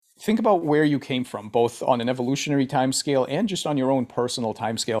think about where you came from, both on an evolutionary time scale and just on your own personal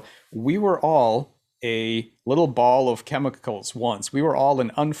time scale. We were all a little ball of chemicals once. We were all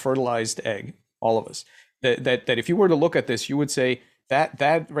an unfertilized egg, all of us. That if you were to look at this, you would say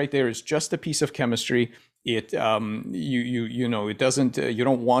that right there is just a piece of chemistry. It you know, it doesn't, you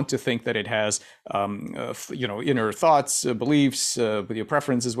don't want to think that it has you know, inner thoughts, beliefs, your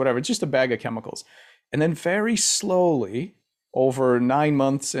preferences, whatever. It's just a bag of chemicals. And then very slowly, over 9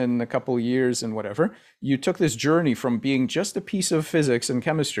 months and a couple of years and whatever, you took this journey from being just a piece of physics and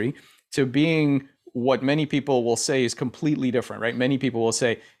chemistry to being what many people will say is completely different, right? Many people will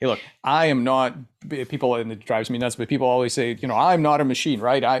say, hey, look, I am not, people, and it drives me nuts, but people always say, you know, I'm not a machine,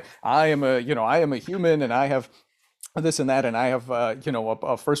 right? I am a, you know, I am a human, and I have this and that, and I have you know,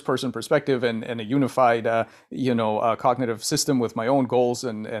 a first person perspective, and a unified you know, cognitive system with my own goals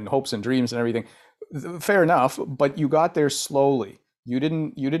and hopes and dreams and everything. Fair enough, but you got there slowly. You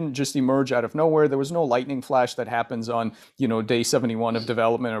didn't just emerge out of nowhere. There was no lightning flash that happens on, you know, day 71 of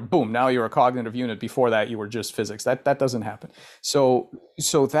development, or boom, now you're a cognitive unit. Before that, you were just physics. That doesn't happen. So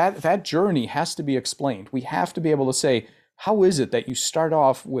that journey has to be explained. We have to be able to say, how is it that you start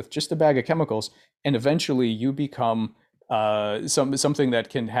off with just a bag of chemicals and eventually you become something that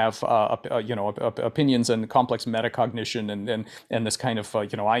can have you know, opinions and complex metacognition, and this kind of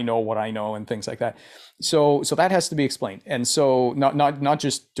you know, I know what I know and things like that. So that has to be explained. And so not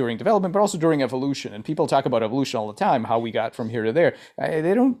just during development, but also during evolution. And people talk about evolution all the time, how we got from here to there.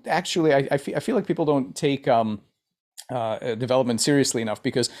 They don't actually. I feel like people don't take development seriously enough,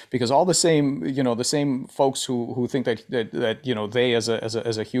 because all the same, you know, the same folks who think that you know, they as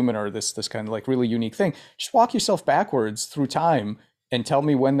a human are this kind of like really unique thing. Just walk yourself backwards through time and tell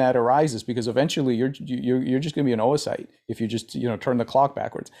me when that arises, because eventually you're just going to be an oocyte if you just, you know, turn the clock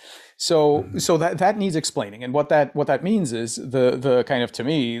backwards. So that needs explaining. And what that means is the kind of, to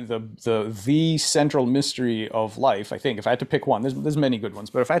me, the central mystery of life. I think if I had to pick one, there's many good ones,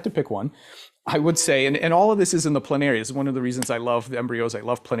 but if I had to pick one, I would say, and all of this is in the planaria. This is one of the reasons I love the embryos. I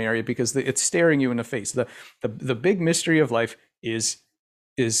love planaria, because it's staring you in the face. The big mystery of life is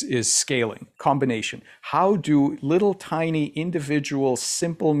scaling, combination. How do little tiny individual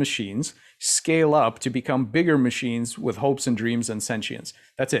simple machines scale up to become bigger machines with hopes and dreams and sentience?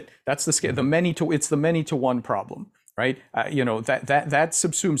 That's it. That's the scale. It's the many to one problem, right? You know, that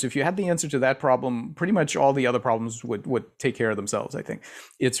subsumes. If you had the answer to that problem, pretty much all the other problems would take care of themselves. I think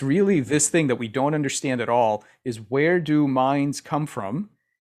it's really this thing that we don't understand at all, is where do minds come from?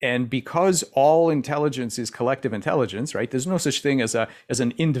 And because all intelligence is collective intelligence, right? There's no such thing as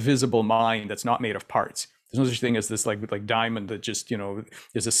an indivisible mind that's not made of parts. There's no such thing as this like diamond that just, you know,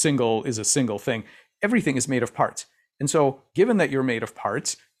 is a single thing. Everything is made of parts. And so, given that you're made of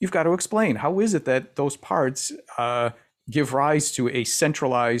parts, you've got to explain, how is it that those parts give rise to a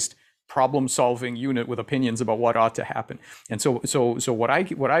centralized problem-solving unit with opinions about what ought to happen. And so what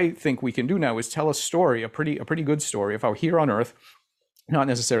I think we can do now is tell a story, a pretty good story of how here on Earth, not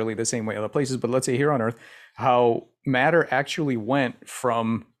necessarily the same way other places, but let's say here on Earth, how matter actually went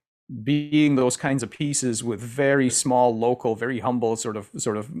from being those kinds of pieces with very small, local, very humble sort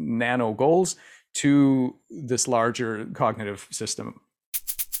of nano goals to this larger cognitive system.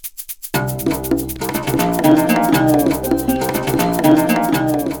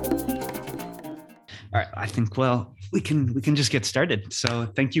 All right, I think, well, we can just get started. So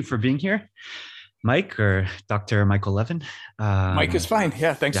thank you for being here, Mike, or Dr. Michael Levin. Mike is fine.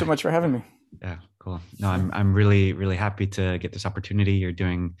 Yeah, thanks so much for having me. Yeah, cool. No, I'm really happy to get this opportunity. You're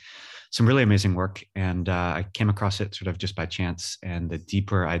doing some really amazing work, and I came across it sort of just by chance. And the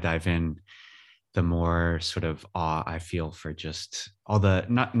deeper I dive in, the more sort of awe I feel for just all the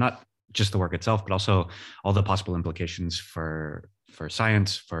not just the work itself, but also all the possible implications for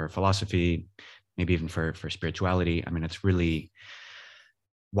science, for philosophy, maybe even for spirituality. I mean, it's really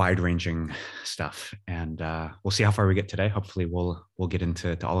wide-ranging stuff, and we'll see how far we get today. Hopefully, we'll get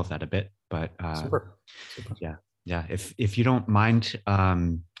into all of that a bit. But Super. yeah. If you don't mind,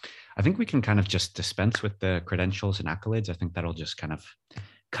 I think we can kind of just dispense with the credentials and accolades. I think that'll just kind of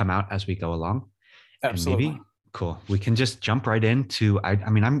come out as we go along. Absolutely. And maybe cool. We can just jump right into. I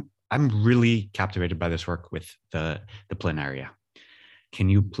mean, I'm really captivated by this work with the planaria. Can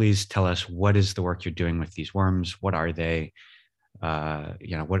you please tell us what is the work you're doing with these worms? What are they?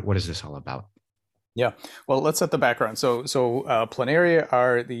 What is this all about? Yeah, well, let's set the background. So planaria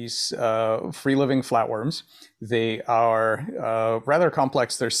are these free-living flatworms. They are rather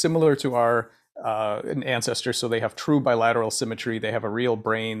complex. They're similar to our ancestors, so they have true bilateral symmetry. They have a real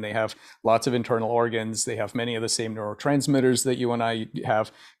brain. They have lots of internal organs. They have many of the same neurotransmitters that you and I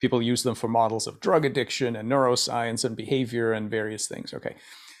have. People use them for models of drug addiction and neuroscience and behavior and various things. Okay.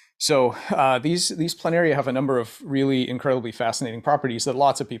 So these planaria have a number of really incredibly fascinating properties that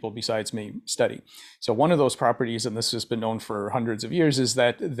lots of people besides me study. So one of those properties, and this has been known for hundreds of years, is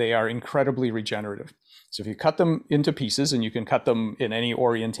that they are incredibly regenerative. So if you cut them into pieces, and you can cut them in any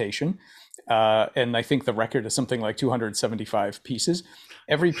orientation, and I think the record is something like 275 pieces.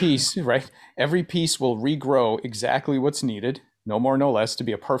 Every piece, right? Every piece will regrow exactly what's needed, no more, no less, to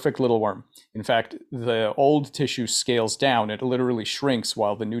be a perfect little worm. In fact, the old tissue scales down. It literally shrinks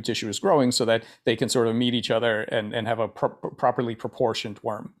while the new tissue is growing so that they can sort of meet each other and have a properly proportioned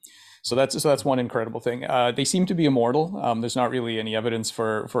worm. So that's one incredible thing. They seem to be immortal. There's not really any evidence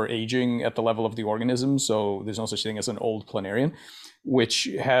for aging at the level of the organism, so there's no such thing as an old planarian, which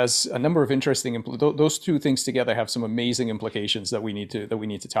has a number of interesting. Those two things together have some amazing implications that we need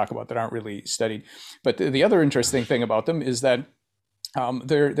to talk about that aren't really studied. But the other interesting thing about them is that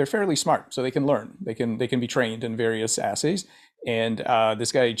they're fairly smart, so they can learn. They can be trained in various assays. And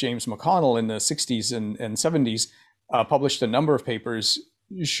this guy James McConnell in the 60s and 70s published a number of papers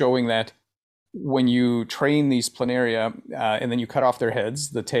showing that when you train these planaria and then you cut off their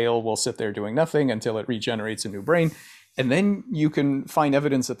heads, the tail will sit there doing nothing until it regenerates a new brain. And then you can find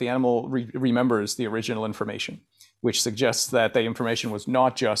evidence that the animal remembers the original information, which suggests that the information was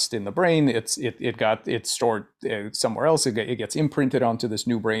not just in the brain. It's stored somewhere else. It gets imprinted onto this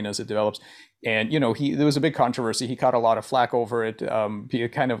new brain as it develops. And there was a big controversy. He caught a lot of flack over it.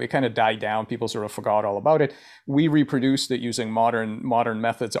 It kind of died down. People sort of forgot all about it. We reproduced it using modern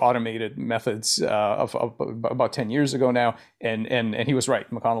methods, automated methods of about 10 years ago now. And he was right.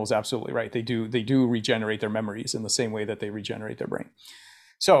 McConnell was absolutely right. They do regenerate their memories in the same way that they regenerate their brain.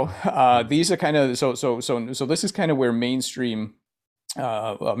 So these are kind of so this is kind of where mainstream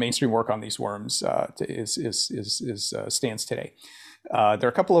work on these worms stands today. There are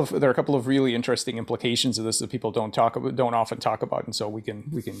a couple of really interesting implications of this that people don't often talk about, and so we can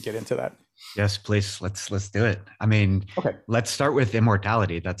get into that. Yes, please. Let's do it. I mean, okay. Let's start with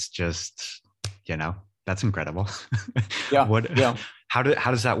immortality. That's just that's incredible. Yeah. How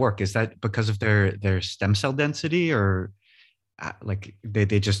does that work? Is that because of their stem cell density, or like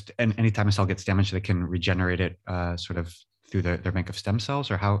they just, and anytime a cell gets damaged, they can regenerate it sort of through their bank of stem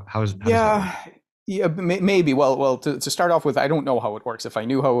cells, or how does that work? Yeah, maybe. Well, to start off with, I don't know how it works. If I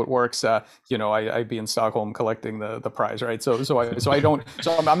knew how it works, I'd be in Stockholm collecting the prize, right? So I don't.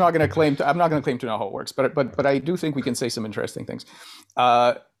 So I'm not going to claim to know how it works. But I do think we can say some interesting things.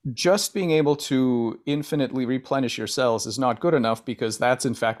 Just being able to infinitely replenish your cells is not good enough, because that's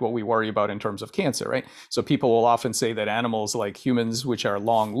in fact what we worry about in terms of cancer, right? So people will often say that animals like humans, which are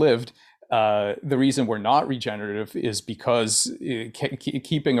long-lived, the reason we're not regenerative is because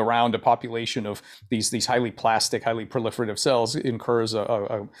keeping around a population of these highly plastic, highly proliferative cells incurs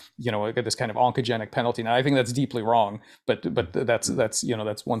this kind of oncogenic penalty. Now, I think that's deeply wrong, but that's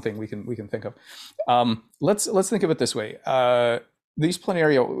one thing we can think of. Let's think of it this way. These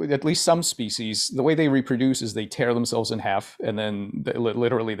planaria, at least some species, the way they reproduce is they tear themselves in half, and then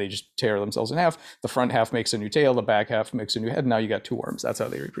literally they just tear themselves in half. The front half makes a new tail, the back half makes a new head. And now you got two worms. That's how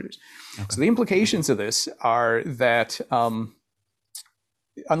they reproduce. Okay. So the implications of this are that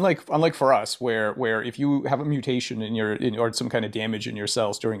unlike for us, where if you have a mutation or some kind of damage in your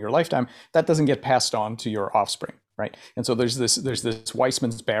cells during your lifetime, that doesn't get passed on to your offspring. Right. And so there's this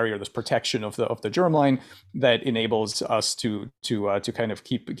Weissman's barrier, this protection of the germline that enables us to kind of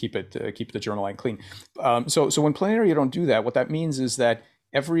keep the germline clean. So when planaria don't do that, what that means is that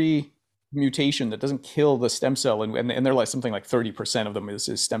every mutation that doesn't kill the stem cell, and they're like something like 30% of them is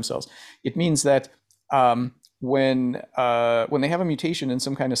stem cells. It means that when they have a mutation in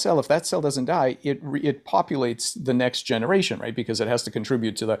some kind of cell, if that cell doesn't die, it populates the next generation, right? Because it has to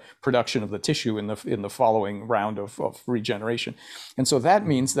contribute to the production of the tissue in the following round of regeneration. And so that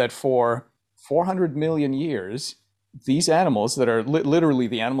means that for 400 million years, these animals that are literally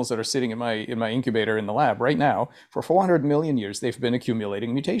the animals that are sitting in my incubator in the lab right now, for 400 million years, they've been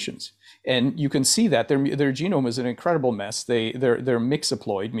accumulating mutations. And you can see that their genome is an incredible mess. They're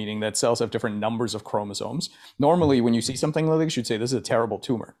mixoploid, meaning that cells have different numbers of chromosomes. Normally, when you see something like this, you'd say this is a terrible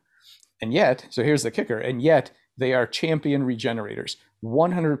tumor. And yet, so here's the kicker, and yet they are champion regenerators.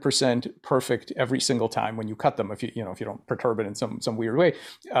 100% perfect every single time when you cut them. If you don't perturb it in some weird way,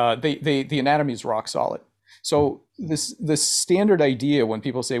 the anatomy is rock solid. So this standard idea when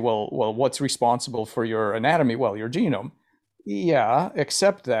people say, well, what's responsible for your anatomy? Well, your genome. Yeah,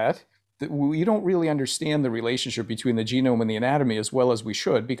 except that we don't really understand the relationship between the genome and the anatomy as well as we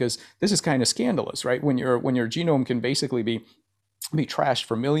should, because this is kind of scandalous, right? When your genome can basically be trashed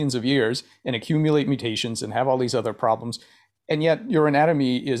for millions of years and accumulate mutations and have all these other problems. and yet your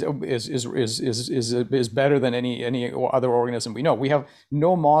anatomy is better than any other organism we know. We have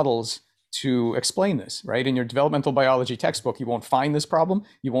no models to explain this, right? In your developmental biology textbook, you won't find this problem.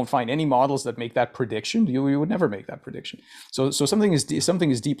 You won't find any models that make that prediction. You would never make that prediction. So something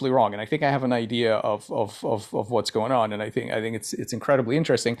is deeply wrong. And I think I have an idea of what's going on. And I think it's incredibly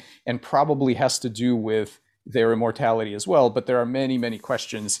interesting, and probably has to do with their immortality as well. But there are many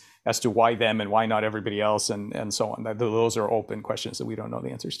questions as to why them and why not everybody else, and so on. Those are open questions that we don't know the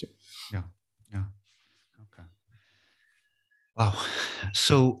answers to. Yeah. Yeah. Okay. Wow.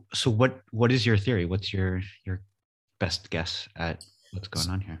 So what is your theory? What's your best guess at what's going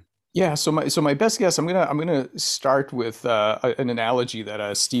on here? Yeah, so my best guess, I'm gonna start with an analogy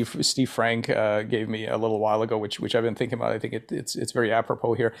that Steve Frank gave me a little while ago, which I've been thinking about. I think it's very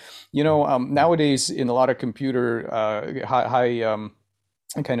apropos here. Nowadays in a lot of computer high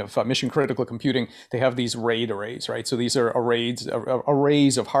kind of mission critical computing, they have these RAID arrays, right? So these are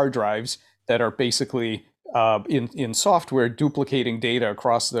arrays of hard drives that are basically in software duplicating data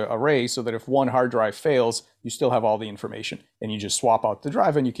across the array, so that if one hard drive fails, you still have all the information, and you just swap out the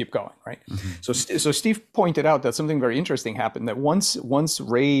drive and you keep going, right? So Steve pointed out that something very interesting happened, that once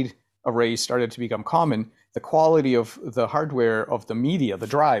RAID arrays started to become common, the quality of the hardware of the media, the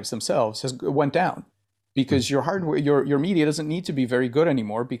drives themselves, went down, because your hardware, your media doesn't need to be very good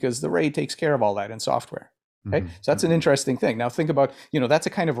anymore, because the RAID takes care of all that in software. Okay, so that's an interesting thing. Now think about, that's a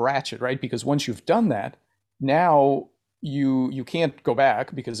kind of ratchet, right? Because once you've done that, now you can't go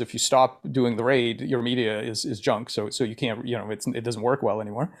back, because if you stop doing the RAID, your media is junk. So you can't, it doesn't work well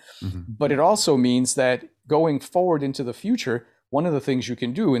anymore. But it also means that going forward into the future, one of the things you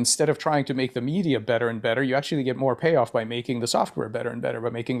can do, instead of trying to make the media better and better, you actually get more payoff by making the software better and better,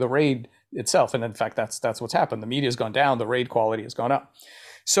 by making the RAID itself. And in fact, that's what's happened. The media has gone down, the RAID quality has gone up.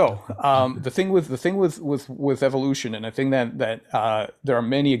 So the thing with evolution, and I think that there are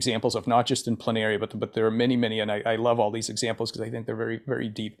many examples of, not just in Planaria, but there are many, and I love all these examples because I think they're very, very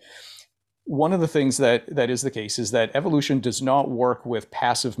deep. One of the things that is the case is that evolution does not work with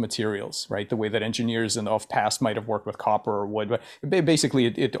passive materials, right? The way that engineers in the past might have worked with copper or wood. But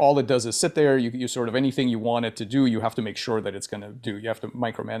basically, all it does is sit there. You sort of, anything you want it to do, you have to make sure that it's going to do. You have to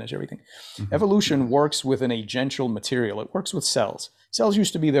micromanage everything. Evolution works with an agential material. It works with cells. Cells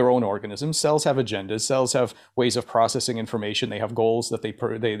used to be their own organisms. Cells have agendas. Cells have ways of processing information. They have goals that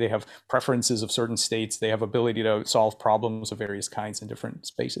they have preferences of certain states. They have ability to solve problems of various kinds in different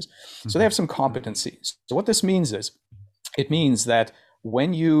spaces. So they have some competencies. So what this means is, it means that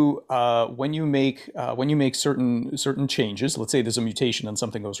when you make certain changes, let's say there's a mutation and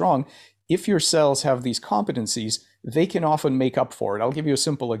something goes wrong, if your cells have these competencies, they can often make up for it. I'll give you a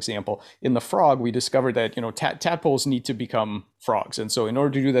simple example. In the frog, we discovered that tadpoles need to become frogs, and so in order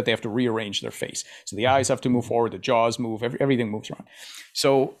to do that, they have to rearrange their face. So the eyes have to move forward, the jaws move, everything moves around.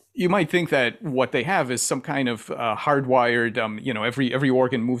 So you might think that what they have is some kind of hardwired, every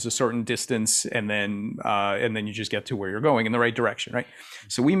organ moves a certain distance, and then you just get to where you're going in the right direction, right?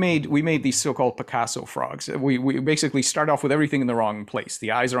 So we made these so-called Picasso frogs. We basically start off with everything in the wrong place. The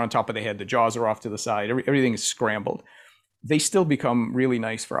eyes are on top of the head, the jaws are off to the side, everything is scrambled. They still become really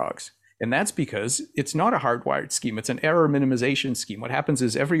nice frogs. And that's because it's not a hardwired scheme. It's an error minimization scheme. What happens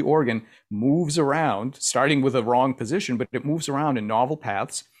is every organ moves around, starting with a wrong position, but it moves around in novel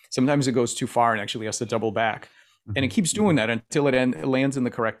paths. Sometimes it goes too far and actually has to double back. And it keeps doing that until it lands in the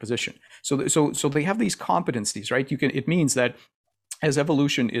correct position. So they have these competencies, right? It means that as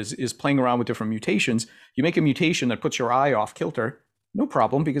evolution is playing around with different mutations, you make a mutation that puts your eye off kilter, no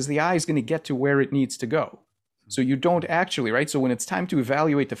problem, because the eye is going to get to where it needs to go. So you don't actually, right? So when it's time to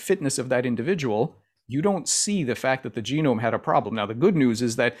evaluate the fitness of that individual, you don't see the fact that the genome had a problem. Now, the good news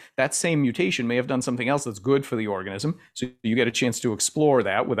is that that same mutation may have done something else that's good for the organism. So you get a chance to explore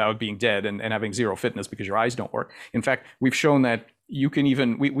that without being dead and having zero fitness because your eyes don't work. In fact, we've shown that you can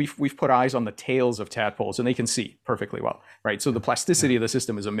even, we've put eyes on the tails of tadpoles and they can see perfectly well, right? So the plasticity of the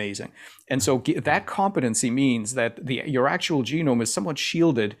system is amazing. And so that competency means that your actual genome is somewhat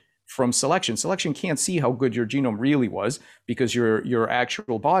shielded from selection. Selection can't see how good your genome really was, because your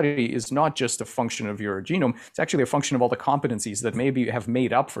actual body is not just a function of your genome. It's actually a function of all the competencies that maybe have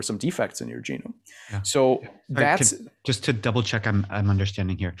made up for some defects in your genome. Yeah. So that's just to double check I'm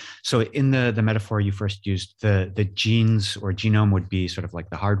understanding here. So in the metaphor you first used, the genes or genome would be sort of like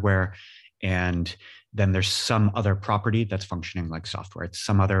the hardware, and then there's some other property that's functioning like software. It's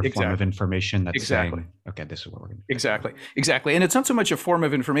some other form of information that's saying, okay, this is what we're going to do. Exactly. And it's not so much a form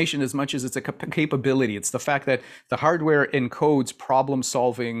of information as much as it's a capability. It's the fact that the hardware encodes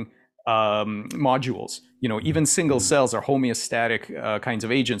problem-solving modules. Even single cells are homeostatic kinds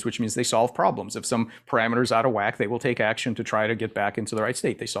of agents, which means they solve problems. If some parameter's out of whack, they will take action to try to get back into the right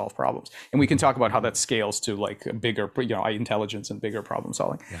state. They solve problems, and we can talk about how that scales to like bigger, intelligence and bigger problem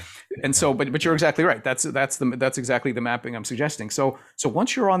solving. Yeah. And so, but you're exactly right. That's exactly the mapping I'm suggesting. So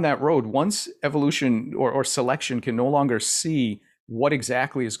once you're on that road, once evolution or selection can no longer see what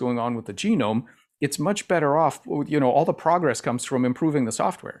exactly is going on with the genome, it's much better off. All the progress comes from improving the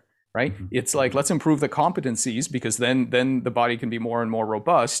software, right? Mhm. It's like, let's improve the competencies, because then the body can be more and more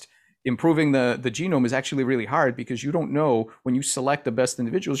robust. Improving the genome is actually really hard, because you don't know, when you select the best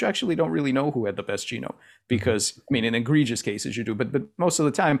individuals, you actually don't really know who had the best genome, because I mean, in egregious cases you do, but most of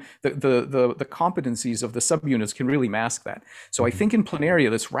the time the competencies of the subunits can really mask that. So I think in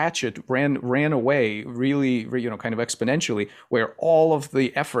Planaria, this ratchet ran away really, kind of exponentially, where all of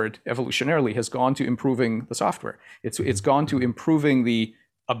the effort evolutionarily has gone to improving the software. It's gone to improving the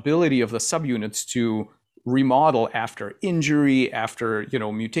ability of the subunits to remodel after injury, after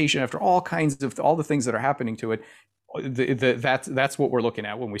mutation, after all the things that are happening to it. That's what we're looking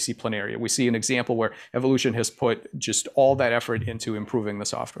at when we see Planaria. We see an example where evolution has put just all that effort into improving the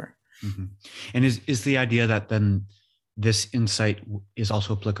software. Mm-hmm. And is the idea that then this insight is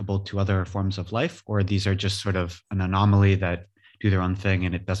also applicable to other forms of life, or these are just sort of an anomaly that do their own thing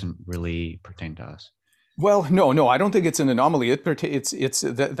and it doesn't really pertain to us? Well, no, I don't think it's an anomaly. It's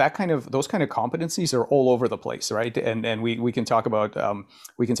that kind of, those kind of competencies are all over the place, right? And we can talk about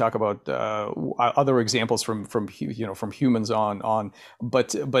other examples from humans on,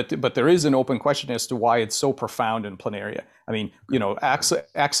 but there is an open question as to why it's so profound in Planaria. I mean,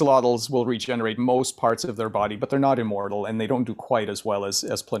 axolotls will regenerate most parts of their body, but they're not immortal, and they don't do quite as well as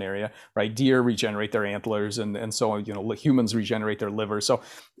Planaria, right? Deer regenerate their antlers, and so on. Humans regenerate their liver. So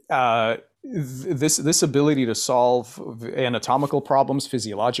this ability to solve anatomical problems,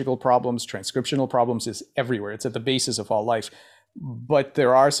 physiological problems, transcriptional problems is everywhere. It's at the basis of all life. But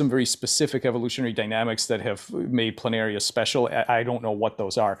there are some very specific evolutionary dynamics that have made Planaria special. I don't know what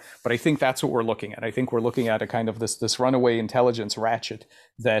those are, but I think that's what we're looking at. I think we're looking at a kind of this runaway intelligence ratchet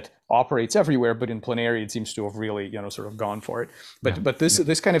that operates everywhere, but in Planaria it seems to have really sort of gone for it. But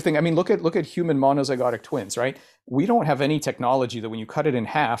this kind of thing. I mean, look at human monozygotic twins, right? We don't have any technology that when you cut it in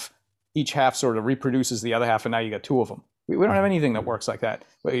half, each half sort of reproduces the other half, and now you got two of them. We don't have anything that works like that.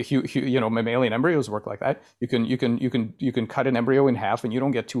 Mammalian embryos work like that. You can cut an embryo in half, and you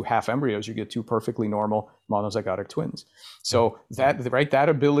don't get two half embryos. You get two perfectly normal monozygotic twins. So that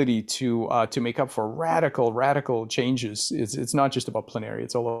ability to make up for radical changes it's not just about Planaria.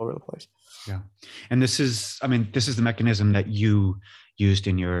 It's all over the place. Yeah, and this is the mechanism that you used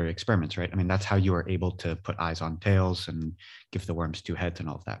in your experiments, right? I mean, that's how you are able to put eyes on tails and give the worms two heads and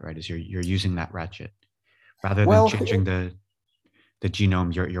all of that, right? Is you're using that ratchet rather than changing the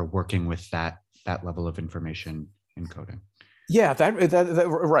genome. You're working with that level of information encoding. Yeah, that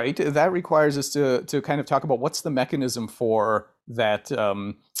right. That requires us to kind of talk about what's the mechanism for that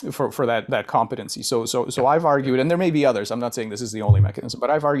for that competency. So I've argued, and there may be others. I'm not saying this is the only mechanism, but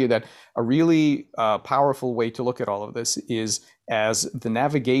I've argued that a really powerful way to look at all of this is as the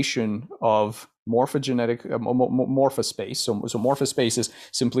navigation of morphogenetic morphospace. So morphospace is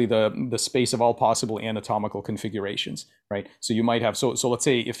simply the space of all possible anatomical configurations, right? So you might have so let's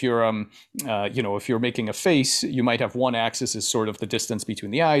say if you're if you're making a face, you might have one axis is sort of the distance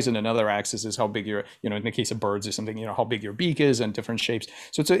between the eyes, and another axis is how big your in the case of birds or something, how big your beak is, and different shapes.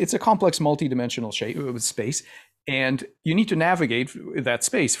 So it's a complex multi-dimensional shape space. And you need to navigate that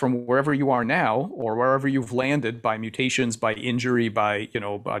space from wherever you are now, or wherever you've landed by mutations, by injury, by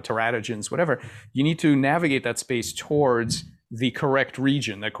teratogens, whatever. You need to navigate that space towards the correct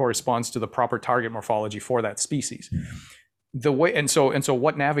region that corresponds to the proper target morphology for that species. The way and so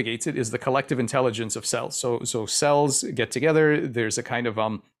what navigates it is the collective intelligence of cells. So cells get together. There's a kind of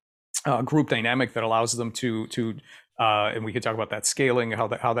group dynamic that allows them to and we could talk about that scaling, how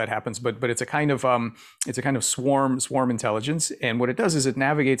that happens, but it's a kind of swarm intelligence, and what it does is it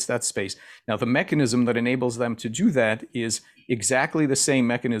navigates that space. Now, the mechanism that enables them to do that is exactly the same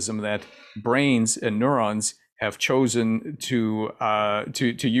mechanism that brains and neurons have chosen to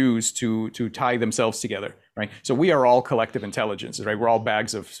use to tie themselves together, right? So we are all collective intelligences, right? We're all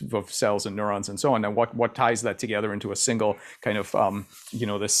bags of cells and neurons and so on. And what ties that together into a single kind of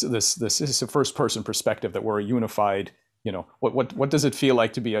this is a first person perspective that we're a unified. What does it feel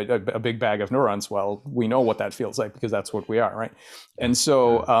like to be a big bag of neurons? Well, we know what that feels like because that's what we are, right? And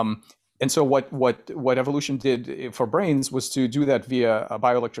so And so what evolution did for brains was to do that via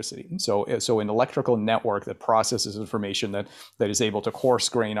bioelectricity. So an electrical network that processes information, that is able to coarse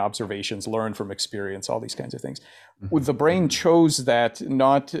grain observations, learn from experience, all these kinds of things. With the brain chose that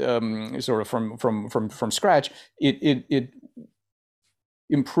not sort of from scratch. It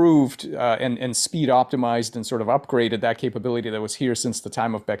improved and speed optimized and sort of upgraded that capability that was here since the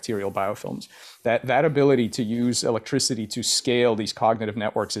time of bacterial biofilms. That ability to use electricity to scale these cognitive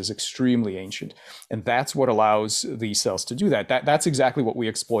networks is extremely ancient, and that's what allows these cells to do that. That's exactly what we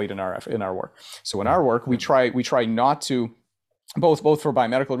exploit in our work. So in our work, we try not to, both for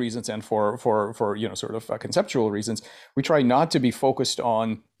biomedical reasons and for sort of conceptual reasons, we try not to be focused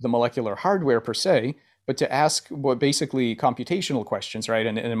on the molecular hardware per se, but to ask what basically computational questions, right?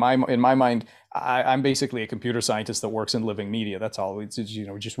 And in my mind, I'm basically a computer scientist that works in living media. That's all. It's,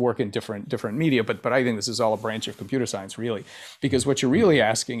 just work in different media. But I think this is all a branch of computer science, really, because what you're really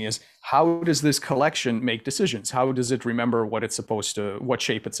asking is, how does this collection make decisions? How does it remember what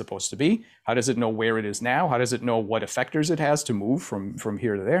shape it's supposed to be? How does it know where it is now? How does it know what effectors it has to move from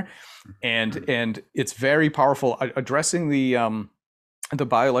here to there? And it's very powerful. Addressing the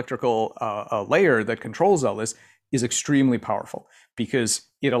bioelectrical layer that controls all this is extremely powerful, because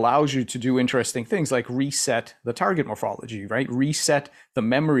it allows you to do interesting things like reset the target morphology, right? Reset the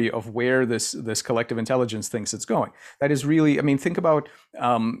memory of where this collective intelligence thinks it's going. That is really, I mean, think about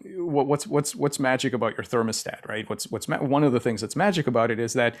what's magic about your thermostat, right? One of the things that's magic about it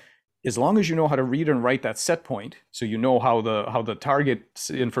is that as long as you know how to read and write that set point, so you know how the target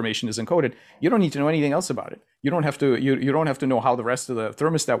information is encoded, you don't need to know anything else about it. You don't have to know how the rest of the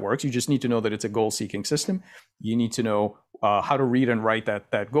thermostat works. You just need to know that it's a goal-seeking system. You need to know how to read and write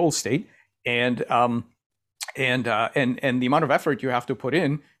that goal state, and the amount of effort you have to put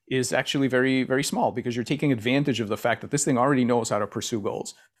in is actually very, very small, because you're taking advantage of the fact that this thing already knows how to pursue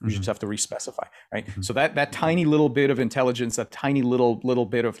goals. You just have to respecify, right? So that tiny little bit of intelligence, that tiny little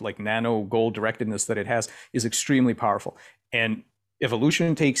bit of like nano goal directedness that it has, is extremely powerful. And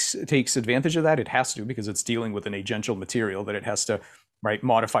evolution takes advantage of that. It has to, because it's dealing with an agential material that it has to, right,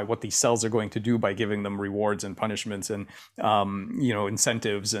 modify what these cells are going to do by giving them rewards and punishments and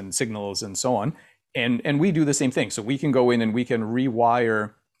incentives and signals and so on. And we do the same thing. So we can go in and we can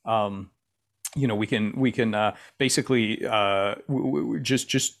rewire. We can basically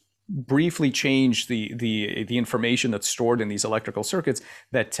just briefly change the information that's stored in these electrical circuits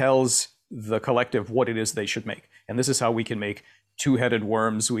that tells the collective what it is they should make. And this is how we can make two-headed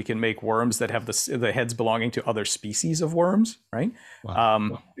worms. We can make worms that have the heads belonging to other species of worms, right?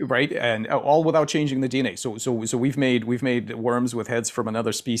 Wow. Right, and all without changing the DNA. So we've made worms with heads from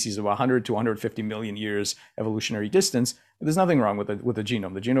another species of 100 to 150 million years evolutionary distance. There's nothing wrong with the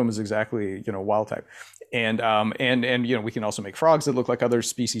genome. The genome is exactly wild type, and we can also make frogs that look like other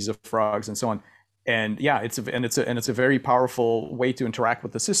species of frogs and so on. And yeah, it's a very powerful way to interact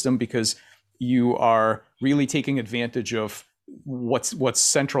with the system, because you are really taking advantage of what's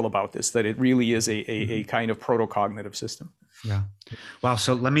central about this, that it really is a kind of proto-cognitive system. Yeah. Wow.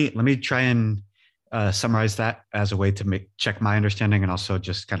 So let me try and summarize that as a way to check my understanding, and also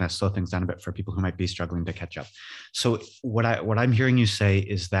just kind of slow things down a bit for people who might be struggling to catch up. So what I'm hearing you say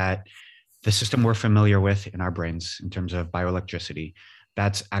is that the system we're familiar with in our brains in terms of bioelectricity,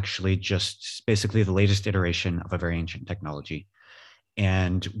 that's actually just basically the latest iteration of a very ancient technology.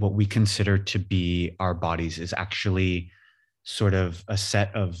 And what we consider to be our bodies is actually sort of a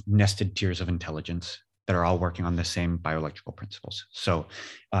set of nested tiers of intelligence that are all working on the same bioelectrical principles. So,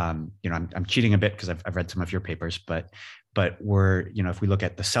 I'm cheating a bit because I've read some of your papers, but we're, if we look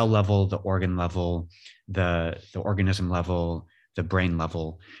at the cell level, the organ level, the organism level, the brain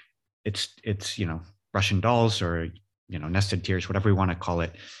level, it's Russian dolls, or nested tiers, whatever we want to call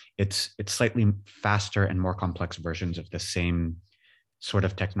it. It's slightly faster and more complex versions of the same sort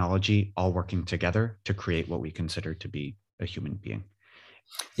of technology, all working together to create what we consider to be a human being.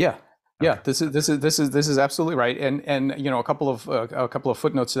 Yeah. Yeah, this is absolutely right, and a couple of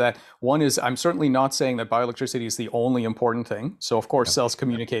footnotes to that. One is, I'm certainly not saying that bioelectricity is the only important thing. So of course, cells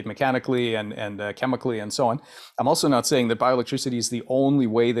communicate mechanically and chemically and so on. I'm also not saying that bioelectricity is the only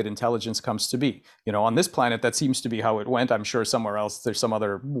way that intelligence comes to be. On this planet, that seems to be how it went. I'm sure somewhere else there's some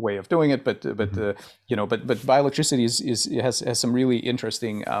other way of doing it, but bioelectricity has some really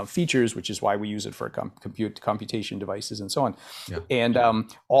interesting features, which is why we use it for computation devices and so on. Yeah. And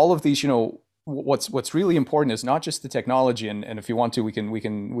all of these, what's really important is not just the technology, and if you want to, we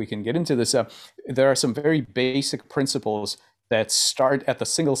can get into this. There are some very basic principles that start at the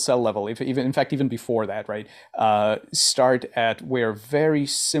single cell level, even before that, right? Start at where very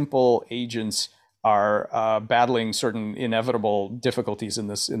simple agents are battling certain inevitable difficulties in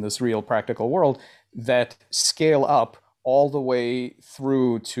this real practical world that scale up all the way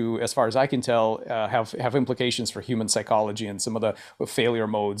through to, as far as I can tell, have implications for human psychology and some of the failure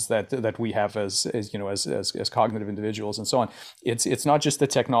modes that we have as you know as cognitive individuals and so on. It's not just the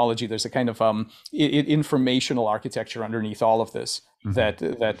technology. There's a kind of informational architecture underneath all of this that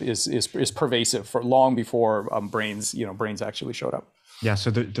is pervasive for long before brains actually showed up. Yeah,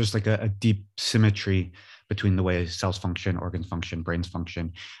 so there's like a deep symmetry between the ways cells function, organs function, brains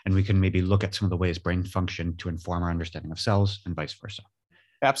function, and we can maybe look at some of the ways brains function to inform our understanding of cells and vice versa.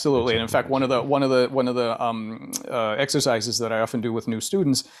 Absolutely, and in fact, one of the exercises that I often do with new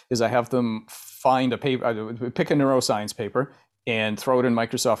students is I have them find a paper, pick a neuroscience paper, and throw it in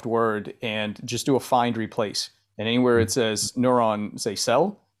Microsoft Word, and just do a find replace. And anywhere it says neuron, say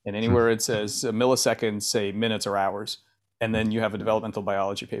cell, and anywhere it says milliseconds, say minutes or hours. And then you have a developmental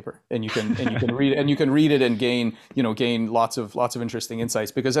biology paper, and you can read it and gain lots of interesting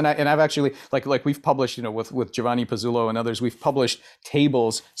insights. Because I've actually like we've published, with Giovanni Pazzullo and others, we've published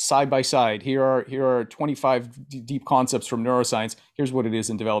tables side by side. Here are 25 deep concepts from neuroscience. Here's what it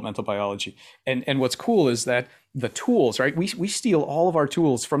is in developmental biology. And what's cool is that the tools, right? We steal all of our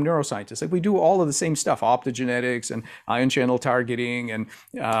tools from neuroscientists. Like, we do all of the same stuff: optogenetics and ion channel targeting and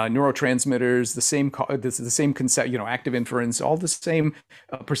neurotransmitters, the same concept, active inference, all the same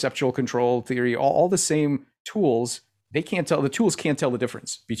perceptual control theory, all the same tools. The tools can't tell the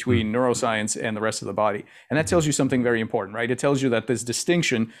difference between neuroscience and the rest of the body. And that tells you something very important, right? It tells you that this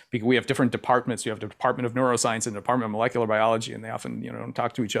distinction, because we have different departments. You have the Department of Neuroscience and the Department of Molecular Biology, and they often, don't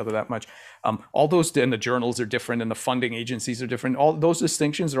talk to each other that much. All those, and the journals are different, and the funding agencies are different. All those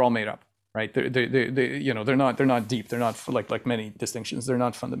distinctions are all made up, right? They're not deep. They're not like many distinctions. They're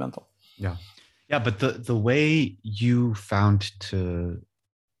not fundamental. Yeah. Yeah. But the way you found to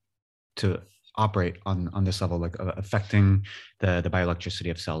operate on this level, like affecting the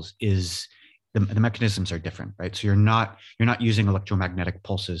bioelectricity of cells, is the mechanisms are different, right? So you're not using electromagnetic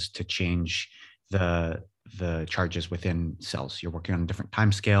pulses to change the charges within cells. You're working on a different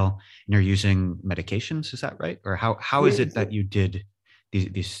time scale, and you're using medications. Is that right? Or how is it that you did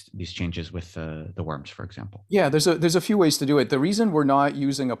these changes with the worms, for example? Yeah, there's a few ways to do it. The reason we're not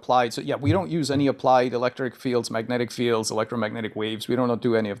using applied, so yeah, we don't use any applied electric fields, magnetic fields, electromagnetic waves. We don't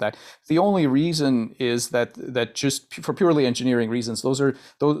do any of that. The only reason is that just for purely engineering reasons,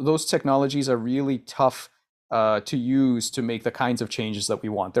 those technologies are really tough to use to make the kinds of changes that we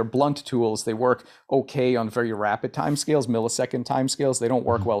want. They're blunt tools. They work okay on very rapid timescales, millisecond timescales. They don't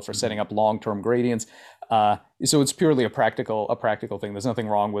work well for setting up long-term gradients. So it's purely a practical thing. There's nothing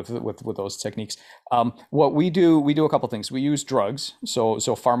wrong with those techniques. What we do a couple things. We use drugs, so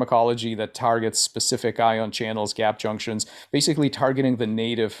pharmacology that targets specific ion channels, gap junctions, basically targeting the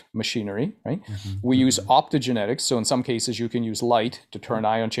native machinery, right? We use optogenetics, so in some cases you can use light to turn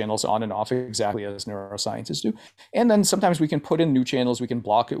ion channels on and off, exactly as neuroscientists do. And then sometimes we can put in new channels. We can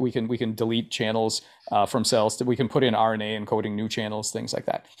block it. We can delete channels from cells. We can put in RNA encoding new channels, things like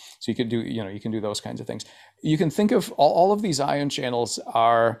that. So you can do those kinds of things. You can think of all of these ion channels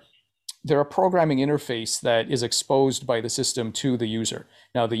they're a programming interface that is exposed by the system to the user.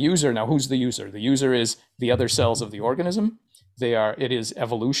 Now who's the user? The user is the other cells of the organism. It is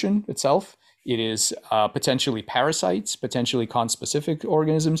evolution itself. It is potentially parasites, potentially conspecific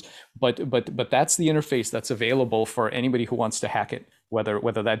organisms, but that's the interface that's available for anybody who wants to hack it,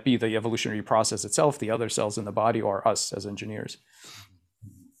 whether that be the evolutionary process itself, the other cells in the body, or us as engineers.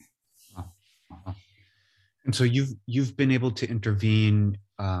 And so you've been able to intervene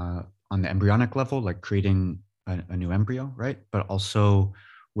on the embryonic level, like creating a new embryo, right? But also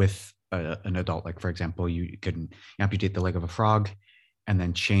with an adult, like, for example, you can amputate the leg of a frog and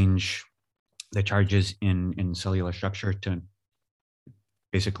then change the charges in cellular structure to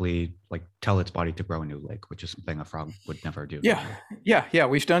basically like tell its body to grow a new leg, which is something a frog would never do. Yeah.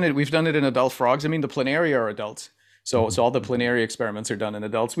 We've done it in adult frogs. I mean, the planaria are adults. So all the planaria experiments are done in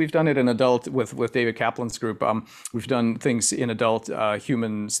adults. We've done it in adult with David Kaplan's group. We've done things in adult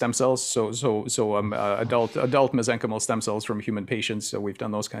human stem cells. So adult mesenchymal stem cells from human patients. So we've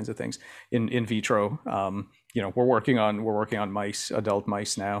done those kinds of things in vitro. We're working on mice, adult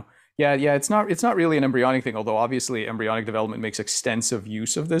mice now. Yeah. It's not really an embryonic thing, although obviously embryonic development makes extensive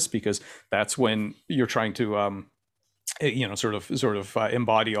use of this, because that's when you're trying to sort of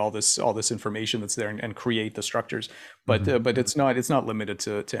embody all this information that's there and create the structures. But it's not limited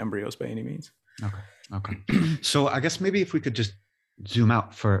to embryos by any means. Okay. So I guess maybe if we could just zoom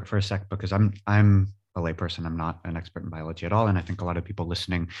out for a sec, because I'm a layperson. I'm not an expert in biology at all, and I think a lot of people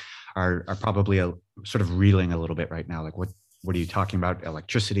listening are probably sort of reeling a little bit right now. Like, what are you talking about?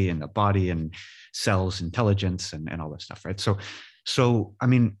 Electricity in the body and cells, intelligence, and all this stuff, right? So I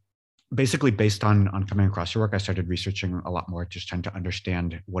mean, basically based on coming across your work, I started researching a lot more, just trying to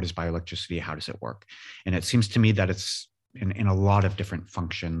understand what is bioelectricity, how does it work? And it seems to me that it's in a lot of different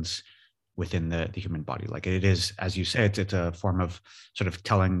functions within the human body. Like it is, as you say, it's a form of sort of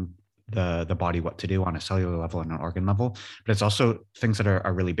telling the body what to do on a cellular level and an organ level, but it's also things that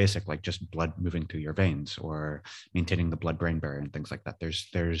are really basic, like just blood moving through your veins or maintaining the blood-brain barrier and things like that.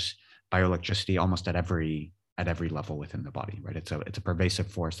 There's bioelectricity almost at every level within the body, right? It's a pervasive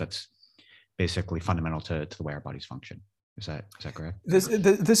force that's basically fundamental to the way our bodies function. Is that correct? This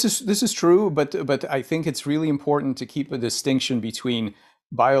is true, but I think it's really important to keep a distinction between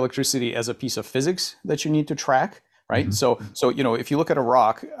bioelectricity as a piece of physics that you need to track, right? Mm-hmm. So if you look at a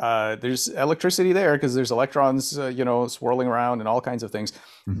rock, there's electricity there because there's electrons, swirling around and all kinds of things.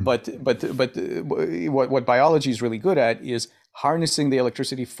 Mm-hmm. What biology is really good at is harnessing the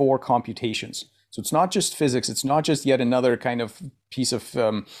electricity for computations. So it's not just physics. It's not just yet another kind of piece of,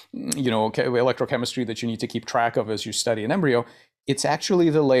 electrochemistry that you need to keep track of as you study an embryo. It's actually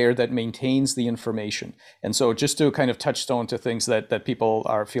the layer that maintains the information. And so just to kind of touchstone to things that people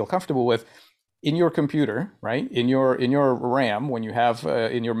feel comfortable with, in your computer, right? In your RAM, when you have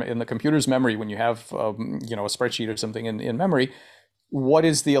in the computer's memory, when you have a spreadsheet or something in memory, what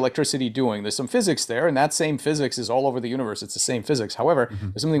is the electricity doing? There's some physics there, and that same physics is all over the universe. It's the same physics. However,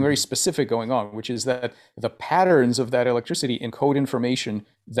 there's something very specific going on, which is that the patterns of that electricity encode information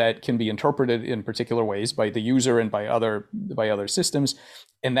that can be interpreted in particular ways by the user and by other systems.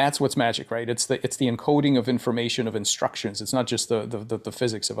 And that's what's magic, right? It's the encoding of information, of instructions. It's not just the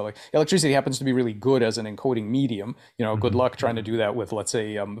physics of it. Like electricity happens to be really good as an encoding medium. Good luck trying to do that with, let's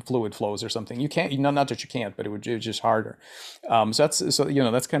say, fluid flows or something. You can't. Not that you can't, but it's just harder. That's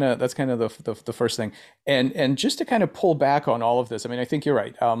kind of the first thing. And just to kind of pull back on all of this, I mean, I think you're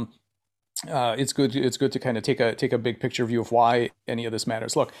right. It's good to kind of take a big picture view of why any of this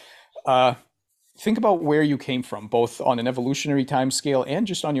matters. Look. Think about where you came from, both on an evolutionary time scale and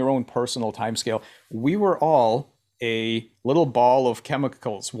just on your own personal time scale. We were all a little ball of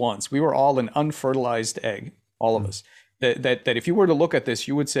chemicals once. We were all an unfertilized egg, all of us. That if you were to look at this,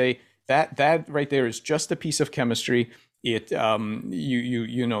 you would say that right there is just a piece of chemistry. It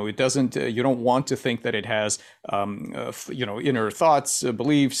it doesn't. You don't want to think that it has inner thoughts,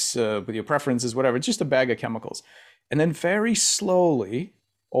 beliefs, with your preferences, whatever. It's just a bag of chemicals, and then very slowly,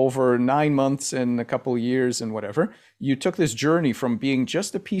 over 9 months and a couple of years and whatever, you took this journey from being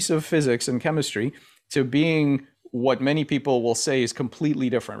just a piece of physics and chemistry to being what many people will say is completely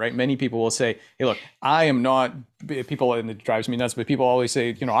different, right? Many people will say, hey, look, I am not people, and it drives me nuts, but people always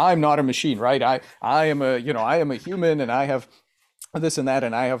say, I'm not a machine, right? I am a human, and I have this and that,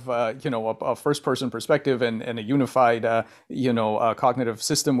 and I have a first person perspective and a unified cognitive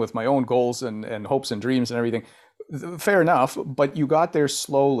system with my own goals and hopes and dreams and everything. Fair enough, but you got there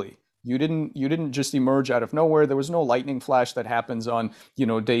slowly. You didn't just emerge out of nowhere. There was no lightning flash that happens on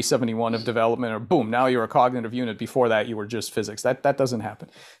day 71 of development, or boom, now you're a cognitive unit. Before that you were just physics. That doesn't happen.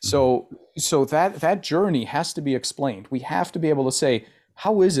 So that journey has to be explained. We have to be able to say,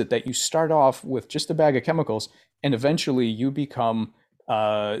 how is it that you start off with just a bag of chemicals and eventually you become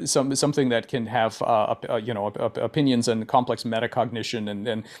something that can have opinions and complex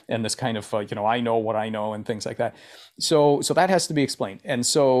metacognition and this kind of I know what I know and things like that. So that has to be explained. And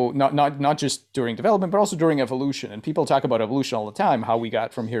so not just during development, but also during evolution. And people talk about evolution all the time, how we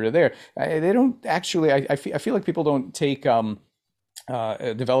got from here to there. They don't actually. I feel like people don't take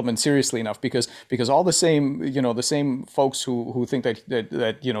development seriously enough because all the same folks who think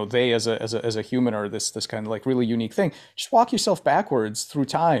that they as a human are this kind of like really unique thing. Just walk yourself backwards through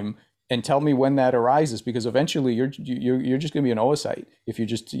time and tell me when that arises, because eventually you're just going to be an oocyte if you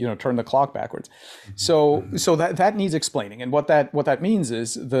just turn the clock backwards. So that needs explaining, and what that means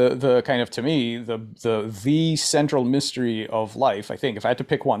is the kind of, to me, the central mystery of life. I think if I had to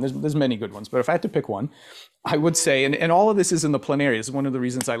pick one, there's many good ones, but if I had to pick one, I would say, and all of this is in the planaria. It's one of the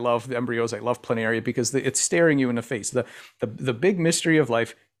reasons I love the embryos. I love planaria because it's staring you in the face. The big mystery of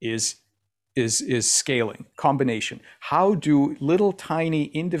life is scaling, combination. How do little tiny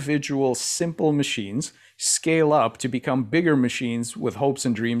individual simple machines scale up to become bigger machines with hopes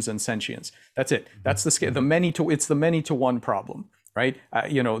and dreams and sentience? That's it. That's the scale. It's the many to one problem. Right?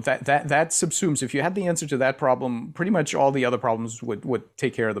 That subsumes, if you had the answer to that problem, pretty much all the other problems would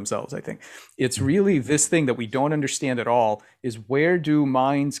take care of themselves, I think. It's really this thing that we don't understand at all, is where do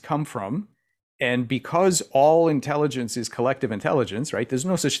minds come from? And because all intelligence is collective intelligence, right? There's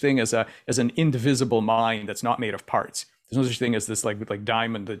no such thing as an indivisible mind that's not made of parts. There's no such thing as this like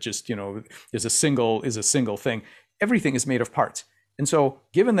diamond that just, is a single thing. everything is made of parts. And so,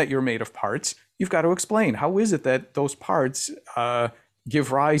 given that you're made of parts, you've got to explain how is it that those parts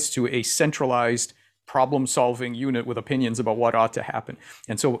give rise to a centralized problem-solving unit with opinions about what ought to happen.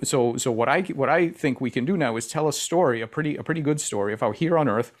 And so what I think we can do now is tell a story, a pretty good story of how here on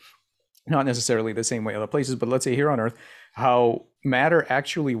Earth, not necessarily the same way other places, but let's say here on Earth, how matter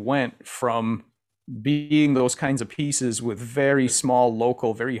actually went from being those kinds of pieces with very small,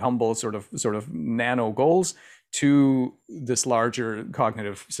 local, very humble sort of nano goals to this larger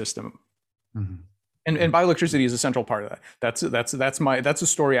cognitive system. Mm-hmm. And bioelectricity is a central part of that. That's a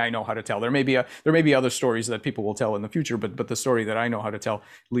story I know how to tell. There may be other stories that people will tell in the future, but the story that I know how to tell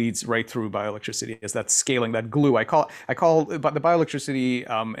leads right through bioelectricity. Is that scaling, that glue? I call but the bioelectricity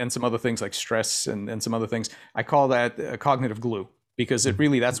and some other things like stress and some other things. I call that cognitive glue, because it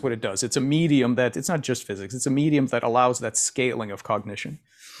really, that's what it does. It's a medium that, it's not just physics. It's a medium that allows that scaling of cognition.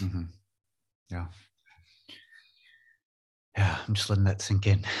 Mm-hmm. Yeah. Yeah, I'm just letting that sink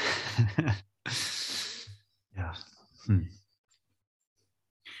in. Yeah.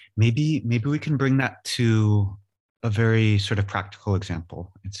 Maybe we can bring that to a very sort of practical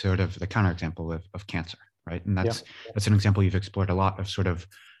example. It's sort of the counterexample of cancer, right? And that's an example you've explored a lot, of sort of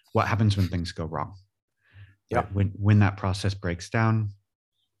what happens when things go wrong. Yeah. Right? When that process breaks down,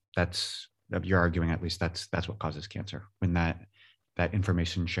 you're arguing, at least that's what causes cancer. When that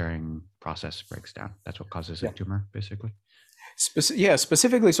information sharing process breaks down, that's what causes a tumor, basically.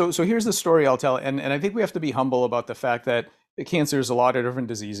 Specifically. So here's the story I'll tell, and I think we have to be humble about the fact that cancer is a lot of different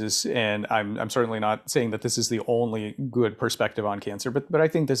diseases, and I'm certainly not saying that this is the only good perspective on cancer, but I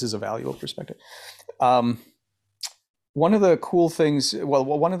think this is a valuable perspective. One of the cool things,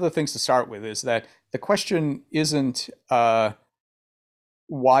 one of the things to start with is that the question isn't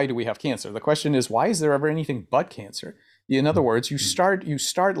why do we have cancer? The question is, why is there ever anything but cancer? In other words, you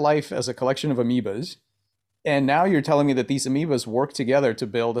start life as a collection of amoebas. And now you're telling me that these amoebas work together to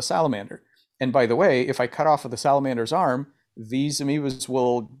build a salamander. And by the way, if I cut off the salamander's arm, these amoebas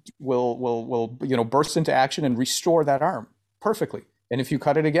will burst into action and restore that arm perfectly. And if you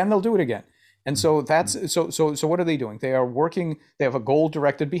cut it again, they'll do it again. And so that's so what are they doing? They are working, they have a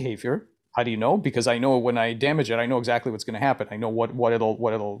goal-directed behavior. How do you know? Because I know when I damage it, I know exactly what's going to happen. I know what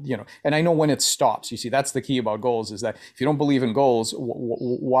it'll, and I know when it stops. You see, that's the key about goals, is that if you don't believe in goals,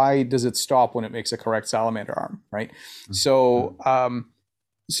 why does it stop when it makes a correct salamander arm, right? Mm-hmm.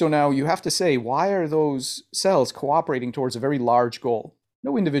 So now you have to say, why are those cells cooperating towards a very large goal?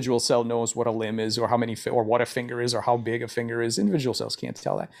 No individual cell knows what a limb is, or how many, or what a finger is, or how big a finger is. Individual cells can't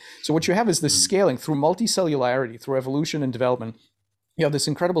tell that. So what you have is this scaling through multicellularity, through evolution and development. You have this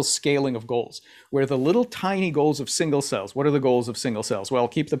incredible scaling of goals, where the little tiny goals of single cells. What are the goals of single cells? Well,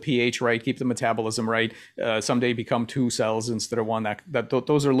 keep the pH right, keep the metabolism right. Someday become 2 cells instead of 1.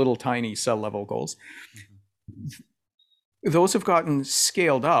 Those are little tiny cell level goals. Those have gotten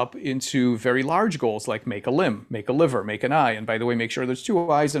scaled up into very large goals, like make a limb, make a liver, make an eye, and by the way, make sure there's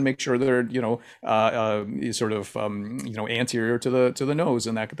 2 eyes, and make sure they're anterior to the nose,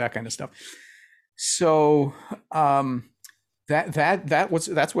 and that kind of stuff. So.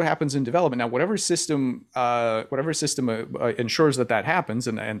 That's what happens in development. Now, whatever system ensures that happens,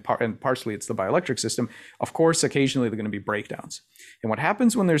 and partially it's the bioelectric system. Of course, occasionally there are going to be breakdowns. And what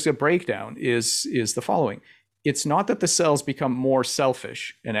happens when there's a breakdown is the following: it's not that the cells become more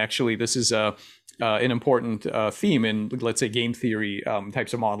selfish, and actually this is an important theme in, let's say, game theory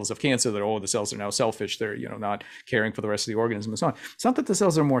types of models of cancer, that the cells are now selfish, they're not caring for the rest of the organism and so on. It's not that the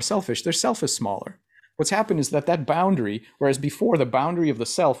cells are more selfish; their self is smaller. What's happened is that boundary, whereas before the boundary of the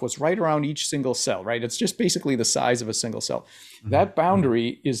self was right around each single cell, right? It's just basically the size of a single cell. Mm-hmm. That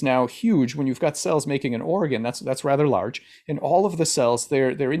boundary is now huge when you've got cells making an organ. That's rather large. And all of the cells,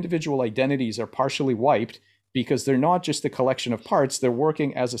 their individual identities are partially wiped, because they're not just a collection of parts. They're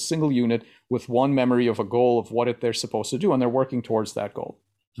working as a single unit with one memory of a goal of what they're supposed to do, and they're working towards that goal.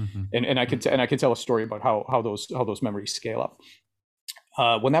 Mm-hmm. And I can tell a story about how those memories scale up.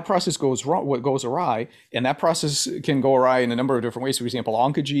 When that process goes awry, and that process can go awry in a number of different ways. For example,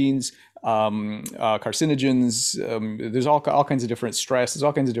 oncogenes, carcinogens. There's all kinds of different stress. There's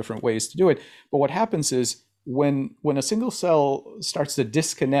all kinds of different ways to do it. But what happens is when a single cell starts to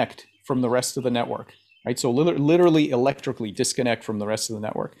disconnect from the rest of the network, right? So literally electrically disconnect from the rest of the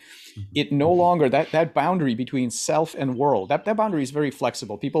network. It no longer, that boundary between self and world, that boundary is very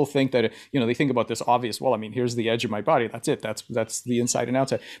flexible. People think that, they think about this obvious, well, I mean, here's the edge of my body. That's it. That's the inside and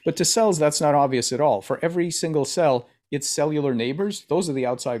outside. But to cells, that's not obvious at all. For every single cell, its cellular neighbors, those are the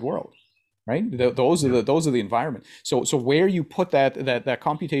outside world, right? Those are the environment. So where you put that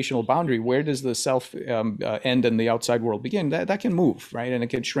computational boundary, where does the self end and the outside world begin? That can move, right? And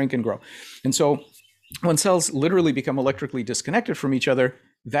it can shrink and grow. And so when cells literally become electrically disconnected from each other,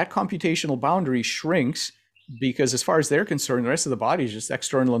 that computational boundary shrinks because, as far as they're concerned, the rest of the body is just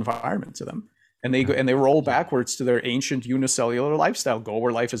external environment to them. And they go and they roll backwards to their ancient unicellular lifestyle. Go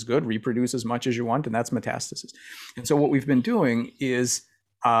where life is good, reproduce as much as you want, and that's metastasis. And so what we've been doing is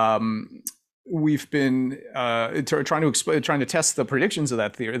we've been trying to test the predictions of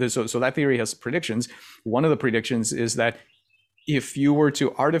that theory. So that theory has predictions. One of the predictions is that if you were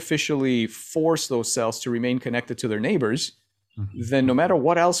to artificially force those cells to remain connected to their neighbors, then no matter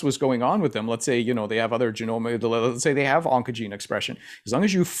what else was going on with them, let's say, they have other genome, let's say they have oncogene expression, as long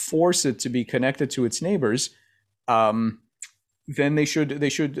as you force it to be connected to its neighbors, then they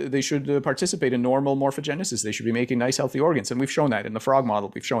should participate in normal morphogenesis. They should be making nice, healthy organs. And we've shown that in the frog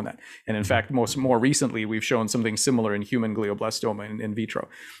model. We've shown that. And in fact, more recently, we've shown something similar in human glioblastoma in vitro.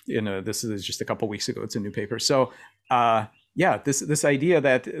 This is just a couple of weeks ago. It's a new paper. So this idea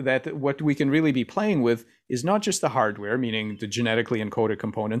that what we can really be playing with is not just the hardware, meaning the genetically encoded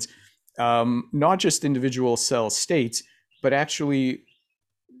components, not just individual cell states, but actually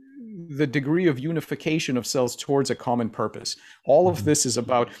the degree of unification of cells towards a common purpose. All of this is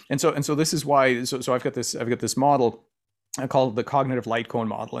about, and so this is why. So I've got this model called the cognitive light cone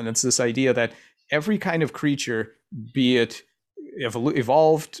model, and it's this idea that every kind of creature, be it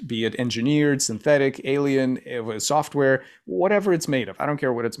evolved, be it engineered, synthetic, alien, software, whatever it's made of, I don't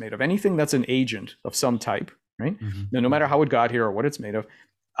care what it's made of, anything that's an agent of some type, right? No matter how it got here or what it's made of,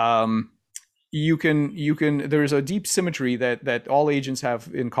 you can there's a deep symmetry that all agents have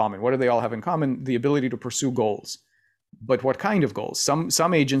in common. What do they all have in common? The ability to pursue goals. But what kind of goals?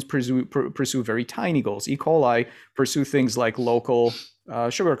 Some agents pursue very tiny goals. E. coli pursue things like local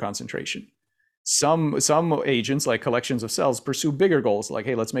sugar concentration. Some agents, like collections of cells, pursue bigger goals, like,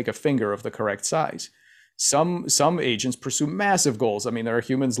 hey, let's make a finger of the correct size. Some agents pursue massive goals. I mean, there are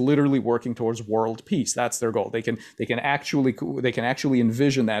humans literally working towards world peace. That's their goal. They can actually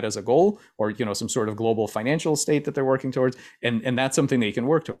envision that as a goal, or some sort of global financial state that they're working towards, and that's something they can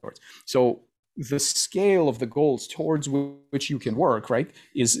work towards. So the scale of the goals towards which you can work, right,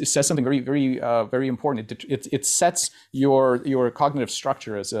 says something very, very, very important. It sets your cognitive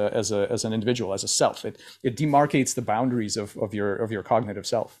structure as an individual, as a self. It demarcates the boundaries of your cognitive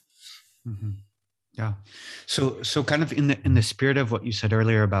self. Mm-hmm. Yeah. So kind of in the spirit of what you said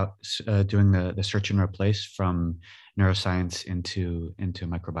earlier about doing the search and replace from neuroscience into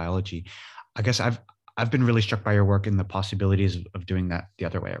microbiology, I guess I've been really struck by your work and the possibilities of doing that the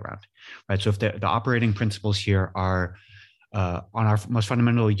other way around, right? So if the operating principles here are on our most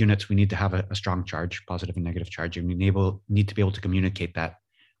fundamental units, we need to have a strong charge, positive and negative charge, and we need to be able to communicate that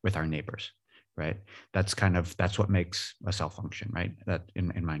with our neighbors, right? That's what makes a cell function, right? That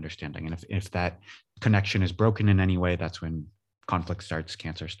in my understanding. And if that connection is broken in any way, that's when conflict starts,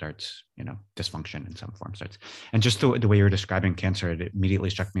 cancer starts, dysfunction in some form starts. And just the way you're describing cancer, it immediately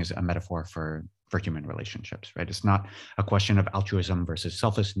struck me as a metaphor for human relationships, right? It's not a question of altruism versus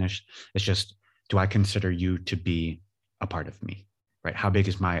selfishness. It's just, do I consider you to be a part of me, right? How big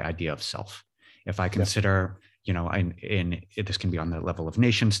is my idea of self? If I consider, this can be on the level of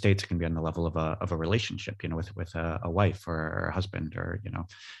nation states, it can be on the level of a relationship, with a wife or a husband or,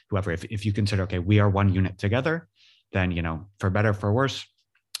 whoever. If you consider, okay, we are one unit together, then, for better, for worse,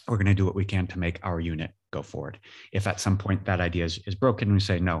 we're going to do what we can to make our unit go forward. If at some point that idea is broken and we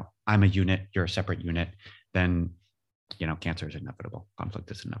say, no, I'm a unit, you're a separate unit, then, cancer is inevitable, conflict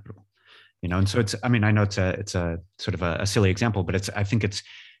is inevitable, and so I know it's a sort of a silly example, but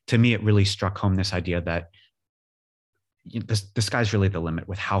to me, it really struck home this idea that the sky's really the limit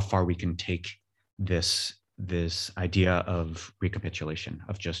with how far we can take this idea of recapitulation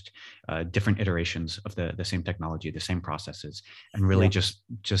of just different iterations of the same technology, the same processes, and really just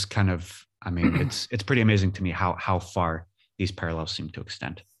kind of, it's pretty amazing to me how far these parallels seem to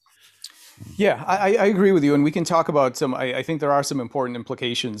extend. Yeah, I agree with you, and we can talk about some. I think there are some important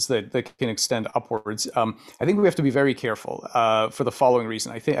implications that can extend upwards. I think we have to be very careful for the following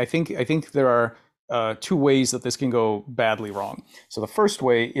reason. I think there are two ways that this can go badly wrong. So the first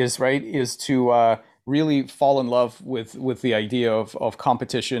way is to really fall in love with the idea of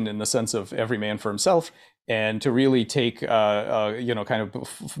competition in the sense of every man for himself, and to really take kind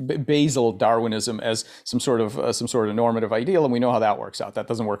of basal Darwinism as some sort of normative ideal, and we know how that works out. That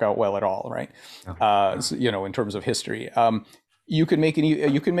doesn't work out well at all, right? In terms of history. You can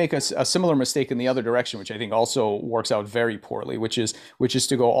make a similar mistake in the other direction, which I think also works out very poorly, which is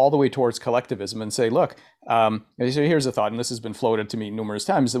to go all the way towards collectivism and say, look, here's a thought, and this has been floated to me numerous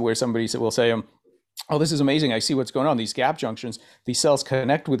times, where somebody will say, oh, this is amazing, I see what's going on. These gap junctions, these cells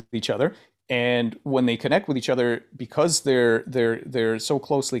connect with each other, And when they connect with each other, because they're so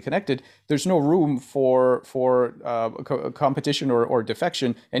closely connected, there's no room for competition or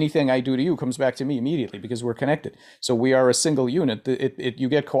defection. Anything I do to you comes back to me immediately because we're connected. So we are a single unit. You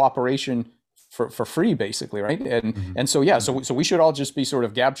get cooperation for free, basically, right? Mhm. And so yeah, so we should all just be sort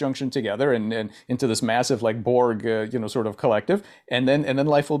of gap junction together and into this massive like Borg, sort of collective, and then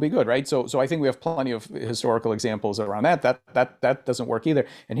life will be good, right? So I think we have plenty of historical examples around that. That doesn't work either.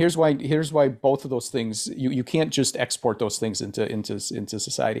 And here's why both of those things, you can't just export those things into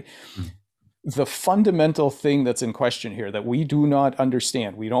society. Mhm. The fundamental thing that's in question here that we do not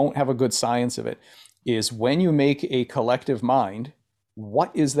understand, we don't have a good science of it, is when you make a collective mind,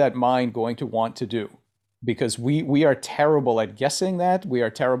 what is that mind going to want to do? Because we are terrible at guessing that. We are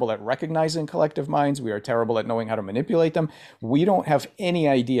terrible at recognizing collective minds. We are terrible at knowing how to manipulate them. We don't have any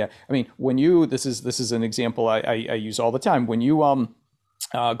idea. I mean, when you this is an example I use all the time. When you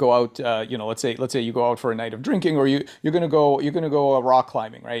go out, let's say you go out for a night of drinking, or you're gonna go rock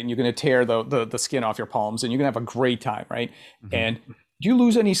climbing, right? And you're gonna tear the skin off your palms, and you're gonna have a great time, right? Mhm. And do you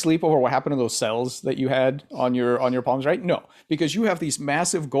lose any sleep over what happened to those cells that you had on your palms, right? No, because you have these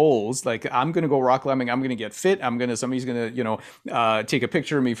massive goals. Like, I'm gonna go rock climbing. I'm gonna get fit. Somebody's gonna take a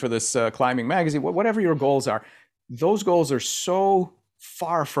picture of me for this climbing magazine. Whatever your goals are, those goals are so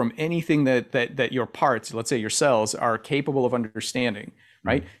far from anything that your parts, let's say your cells, are capable of understanding,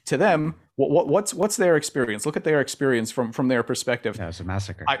 right? Mhm. To them, what's their experience? Look at their experience from their perspective. Yeah, it's a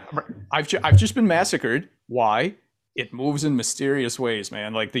massacre. I, I've just been massacred. Why? It moves in mysterious ways,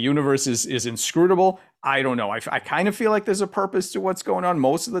 man. Like, the universe is inscrutable. I don't know. I kind of feel like there's a purpose to what's going on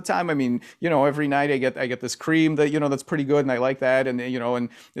most of the time. I mean, every night I get this cream that that's pretty good, and I like that, and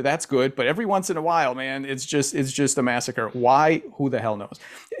that's good. But every once in a while, man, it's just a massacre. Why? Who the hell knows?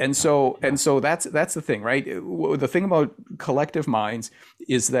 And so that's the thing, right? The thing about collective minds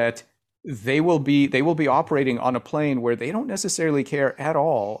is that they will be operating on a plane where they don't necessarily care at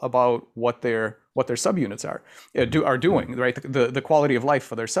all about what their subunits are doing, right? The quality of life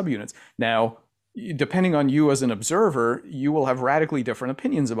for their subunits. Now, depending on you as an observer, you will have radically different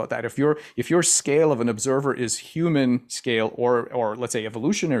opinions about that. If your scale of an observer is human scale, or let's say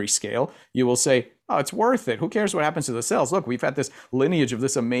evolutionary scale, you will say, oh, it's worth it. Who cares what happens to the cells? Look, we've had this lineage of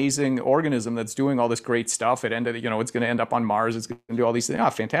this amazing organism that's doing all this great stuff. It's going to end up on Mars. It's going to do all these things. Ah,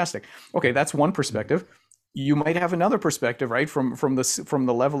 fantastic. Okay, that's one perspective. You might have another perspective, right, from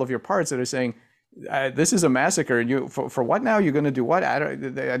the level of your parts, that are saying, this is a massacre, and for what now? You're going to do what?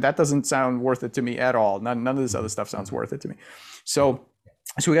 That doesn't sound worth it to me at all. None of this other stuff sounds worth it to me. So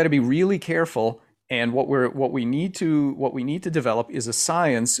we got to be really careful. And what we need to develop is a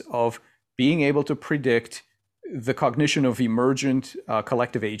science of being able to predict the cognition of emergent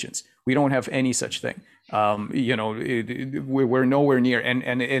collective agents. We don't have any such thing. We're nowhere near.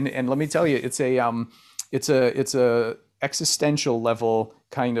 And let me tell you, it's a existential level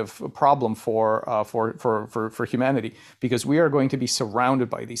kind of problem for humanity, because we are going to be surrounded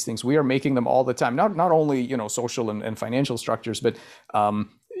by these things. We are making them all the time. Not only social and financial structures, but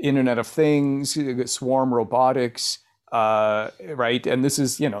Internet of Things, swarm robotics, right? And this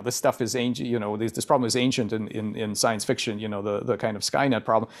stuff is ancient. This problem is ancient in science fiction. The kind of Skynet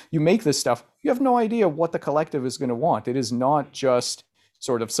problem. You make this stuff, you have no idea what the collective is going to want. It is not just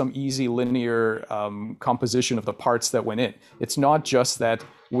sort of some easy linear composition of the parts that went in. It's not just that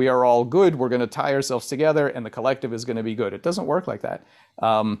we are all good, we're going to tie ourselves together, and the collective is going to be good. It doesn't work like that.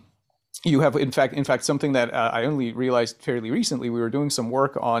 You have, in fact, something that I only realized fairly recently. We were doing some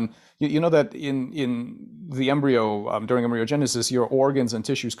work on, that in the embryo, during embryogenesis, your organs and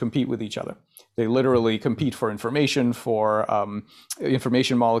tissues compete with each other. They literally compete for information, for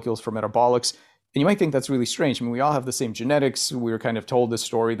information molecules, for metabolics. And you might think that's really strange. I mean, we all have the same genetics. We were kind of told this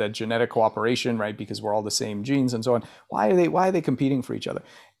story that genetic cooperation, right, because we're all the same genes and so on. Why are they competing for each other?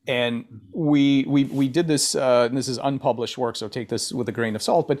 And we did this, and this is unpublished work, so take this with a grain of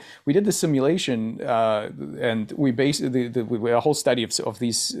salt. But we did this simulation, and we basically we had a whole study of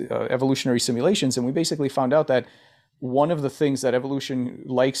these evolutionary simulations, and we basically found out that one of the things that evolution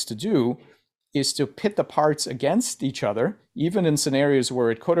likes to do is to pit the parts against each other, even in scenarios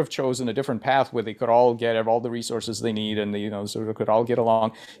where it could have chosen a different path where they could all get all the resources they need, and they sort of could all get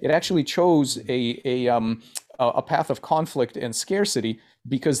along. It actually chose a path of conflict and scarcity,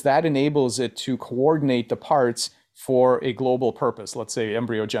 because that enables it to coordinate the parts for a global purpose, let's say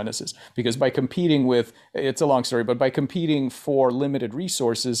embryogenesis. Because by competing with, it's a long story, but by competing for limited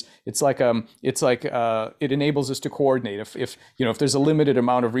resources, it enables us to coordinate. If there's a limited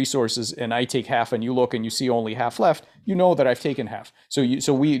amount of resources and I take half and you look and you see only half left, you know that I've taken half. So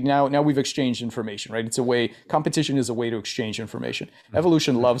we've exchanged information, right? It's a way, competition is a way to exchange information.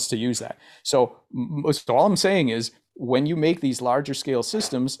 Evolution loves to use that. So all I'm saying is, when you make these larger scale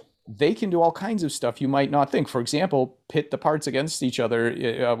systems, they can do all kinds of stuff you might not think. For example, pit the parts against each other,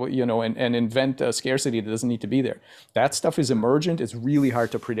 and invent a scarcity that doesn't need to be there. That stuff is emergent. It's really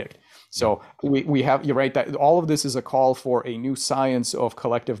hard to predict. So you're right, that all of this is a call for a new science of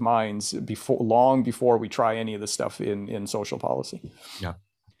collective minds long before we try any of this stuff in social policy. Yeah.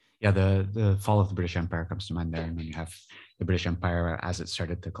 Yeah, the fall of the British Empire comes to mind there, and then you have the British Empire, as it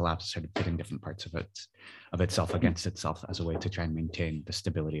started to collapse, started pitting different parts of itself against itself as a way to try and maintain the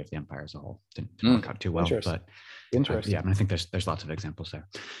stability of the empire as a whole. Didn't work out too well, but interesting. Yeah, I mean, I think there's lots of examples there.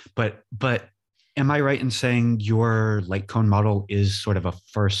 But am I right in saying your light cone model is sort of a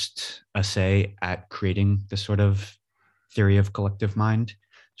first essay at creating this sort of theory of collective mind,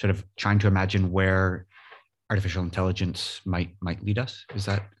 sort of trying to imagine where artificial intelligence might lead us? Is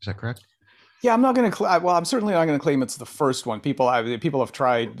that correct? Yeah, I'm not going to. I'm certainly not going to claim it's the first one. People have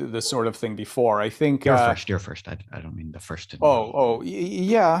tried this sort of thing before. I think you're first. I don't mean the first.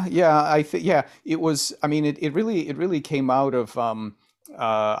 Yeah. Yeah. It was. I mean, it really came out of.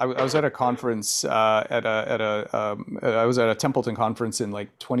 I was at a conference I was at a Templeton conference in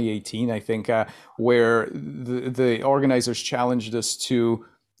like 2018, I think, where the organizers challenged us to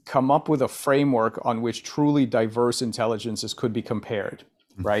come up with a framework on which truly diverse intelligences could be compared,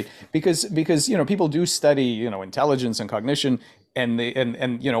 right? Because people do study intelligence and cognition, and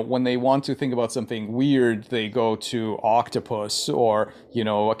when they want to think about something weird, they go to octopus or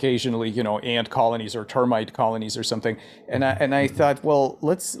occasionally ant colonies or termite colonies or something. And I thought, well,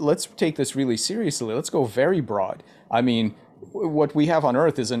 let's take this really seriously. Let's go very broad. I mean, what we have on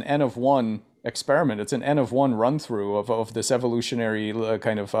Earth is an N of 1 experiment. It's an N of 1 run through of this evolutionary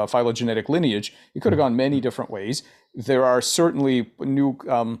kind of phylogenetic lineage. It could have gone many different ways. There are certainly new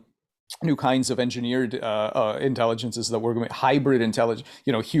kinds of engineered intelligences that we're going to hybrid intelligence,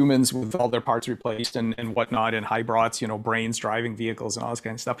 humans with all their parts replaced and whatnot, and hybrids, brains driving vehicles and all this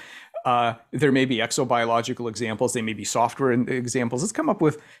kind of stuff. There may be exobiological examples. They may be software examples. Let's come up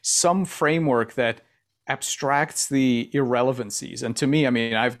with some framework that abstracts the irrelevancies. And to me, I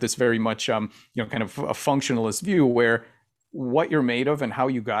mean, I have this very much, kind of a functionalist view where what you're made of and how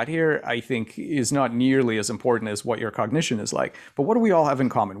you got here, I think, is not nearly as important as what your cognition is like. But what do we all have in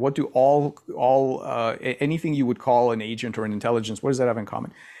common? What do anything you would call an agent or an intelligence, what does that have in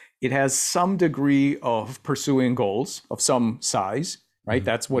common? It has some degree of pursuing goals of some size, right? Mm-hmm.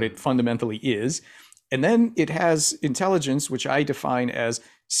 That's what it fundamentally is. And then it has intelligence, which I define as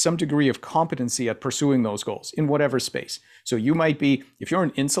some degree of competency at pursuing those goals in whatever space. So you might be, if you're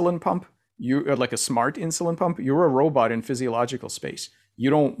an insulin pump, you're like a smart insulin pump, you're a robot in physiological space. You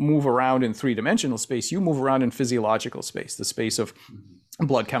don't move around in three-dimensional space, you move around in physiological space, the space of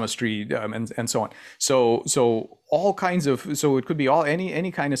blood chemistry and so on. So all kinds of, so it could be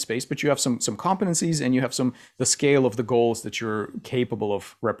any kind of space, but you have some competencies and you have the scale of the goals that you're capable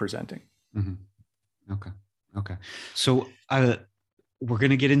of representing. Mm-hmm. Okay. So we're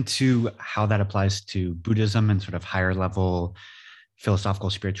going to get into how that applies to Buddhism and sort of higher level philosophical,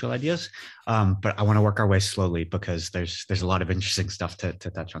 spiritual ideas. But I want to work our way slowly because there's a lot of interesting stuff to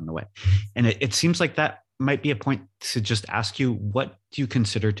touch on the way. And it seems like that might be a point to just ask you, what do you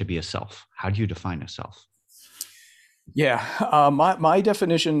consider to be a self? How do you define a self? Yeah, my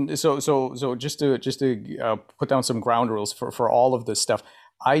definition. So just to put down some ground rules for all of this stuff.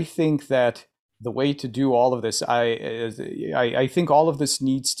 I think that the way to do all of this, I think all of this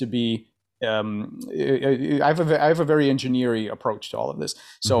needs to be. I have a very engineering approach to all of this.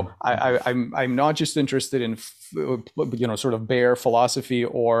 So mm-hmm. I'm not just interested in sort of bare philosophy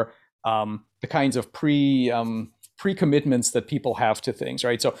or the kinds of pre-commitments that people have to things,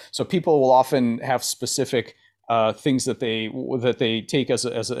 right? So people will often have specific things that they take as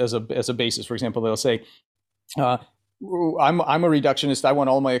a basis. For example, they'll say, I'm a reductionist. I want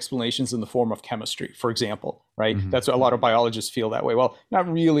all my explanations in the form of chemistry, for example, right? Mm-hmm. That's a lot of biologists feel that way. Well, not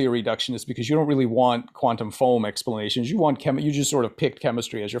really a reductionist because you don't really want quantum foam explanations. You want you just sort of picked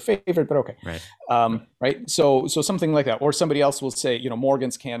chemistry as your favorite, but okay. Right. Right. So something like that. Or somebody else will say,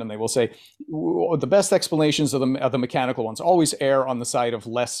 Morgan's canon, they will say the best explanations are the mechanical ones. Always err on the side of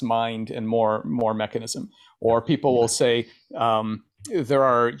less mind and more mechanism. Or people will say, there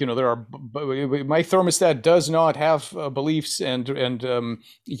are, my thermostat does not have beliefs and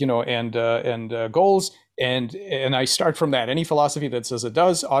goals, and I start from that. Any philosophy that says it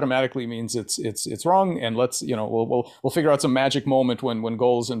does automatically means it's wrong, and let's, we'll figure out some magic moment when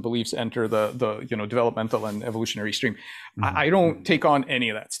goals and beliefs enter the developmental and evolutionary stream. Mhm. I don't take on any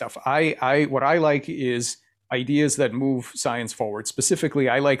of that stuff. I what I like is ideas that move science forward. Specifically,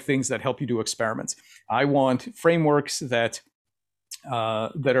 I like things that help you do experiments. I want frameworks that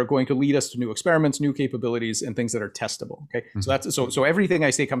are going to lead us to new experiments, new capabilities, and things that are testable. Okay, so Mhm. so everything I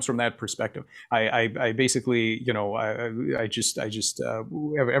say comes from that perspective. I basically, I just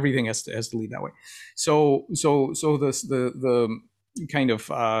everything has to lead that way. So the kind of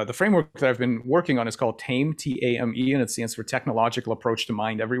the framework that I've been working on is called TAME, TAME, and it stands for Technological Approach to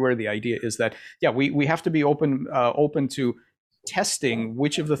Mind Everywhere. The idea is that, yeah, we have to be open to testing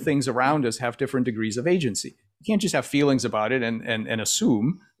which of the things around us have different degrees of agency. You can't just have feelings about it and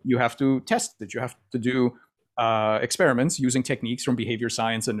assume. You have to test it. You have to do experiments using techniques from behavior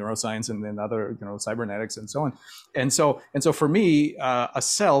science and neuroscience and then other, cybernetics and so on. And so for me, a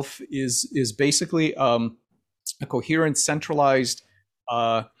self is basically a coherent, centralized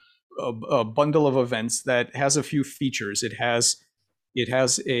a bundle of events that has a few features. It has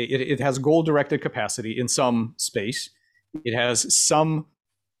goal directed capacity in some space. It has some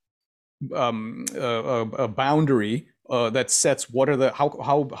a boundary that sets what are the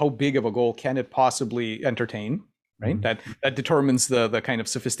how big of a goal can it possibly entertain, right? Mhm. That determines the kind of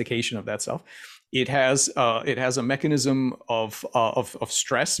sophistication of that self. It has a mechanism of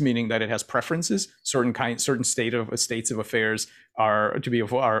stress, meaning that it has preferences. Certain states of affairs are to be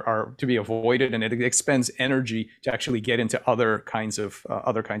avoided, and it expends energy to actually get into other kinds of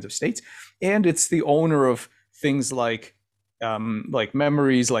states. And it's the owner of things like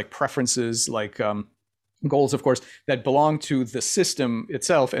memories, like preferences, like goals, of course, that belong to the system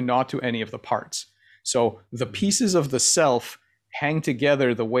itself and not to any of the parts. So the pieces of the self hang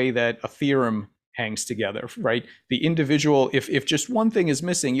together the way that a theorem hangs together, right? The individual, if just one thing is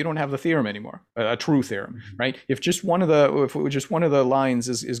missing, you don't have the theorem anymore, a true theorem, right? If just one of the lines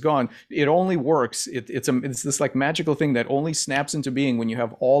is gone, it only works. It's this like magical thing that only snaps into being when you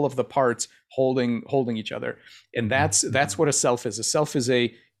have all of the parts holding each other, and that's what a self is. A self is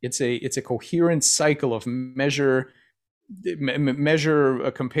a coherent cycle of measure,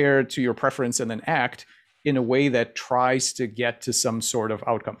 compared to your preference, and then act in a way that tries to get to some sort of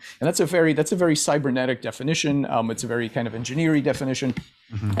outcome. And that's a very cybernetic definition. It's a very kind of engineering definition.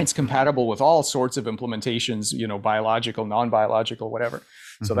 Mhm. It's compatible with all sorts of implementations, biological, non-biological, whatever.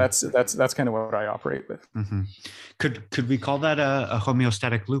 So Mhm. that's kind of what I operate with. Mhm. Could we call that a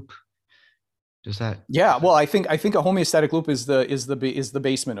homeostatic loop? Does that? Yeah, well, I think a homeostatic loop is the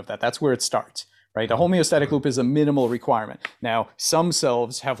basement of that. That's where it starts, right? A homeostatic loop is a minimal requirement. Now, some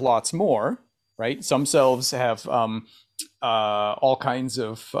selves have lots more, right? Some selves have all kinds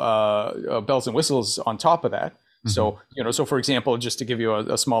of bells and whistles on top of that. Mhm. So for example, just to give you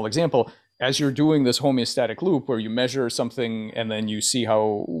a small example, as you're doing this homeostatic loop where you measure something and then you see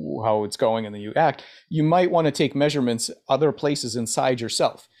how it's going and then you act, you might want to take measurements other places inside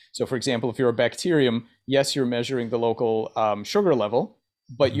yourself. So for example, if you're a bacterium, yes, you're measuring the local sugar level,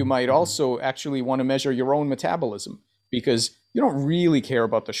 but you Mhm. might also actually want to measure your own metabolism, because you don't really care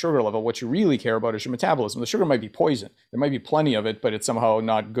about the sugar level. What you really care about is your metabolism. The sugar might be poison. There might be plenty of it, but it's somehow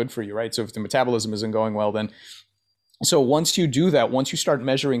not good for you, right? So if the metabolism isn't going well, then so once you do that, once you start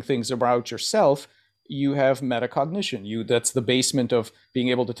measuring things about yourself, you have metacognition. That's the basement of being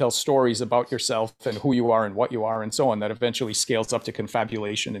able to tell stories about yourself and who you are and what you are and so on. That eventually scales up to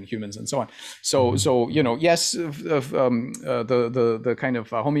confabulation in humans and so on. So Mhm. so yes, the kind of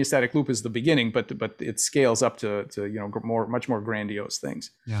homeostatic loop is the beginning, but it scales up to much more grandiose things.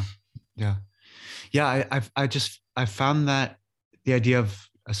 Yeah. Yeah. Yeah. I've found that the idea of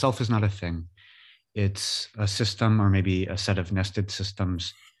a self is not a thing. It's a system, or maybe a set of nested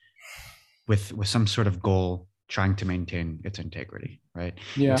systems with some sort of goal trying to maintain its integrity, right?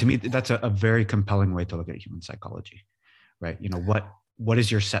 And Yeah. to me, that's a very compelling way to look at human psychology, right? What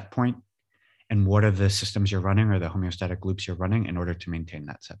is your set point, and what are the systems you're running or the homeostatic loops you're running in order to maintain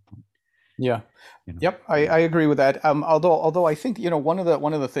that set point? Yeah. You know. Yep, I agree with that. Although I think one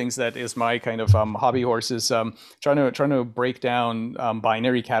of the things that is my kind of hobby horse is trying to break down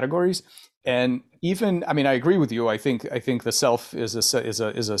binary categories. And even, I mean, I agree with you. I think the self is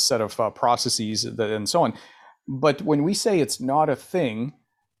a set of processes and so on. But when we say it's not a thing,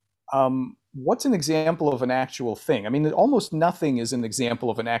 what's an example of an actual thing? I mean, almost nothing is an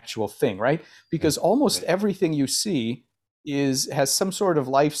example of an actual thing, right? Yeah. Because almost everything you see has some sort of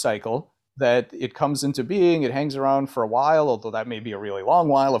life cycle, that it comes into being, it hangs around for a while, although that may be a really long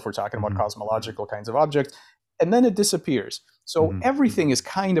while if we're talking about Hmm. cosmological kinds of objects, and then it disappears. So Hmm. everything is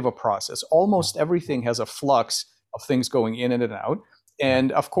kind of a process. Yeah. Almost everything has a flux of things going in and out. Yeah.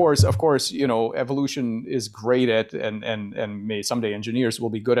 And of course, evolution is great at, and may someday engineers will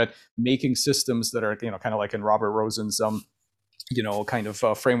be good at making systems that are, kind of like in Robert Rosen's, kind of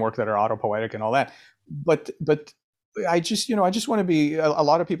framework, that are autopoietic and all that. But I just want to be. A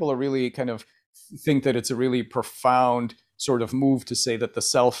lot of people are really kind of think that it's a really profound sort of move to say that the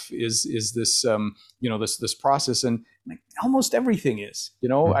self is this, this process, and like almost everything is.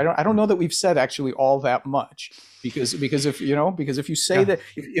 Mm. I don't know that we've said actually all that much. Because if you say Yeah. that,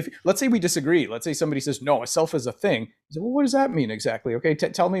 if let's say we disagree, let's say somebody says no, a self is a thing. You say, well, what does that mean exactly? Okay,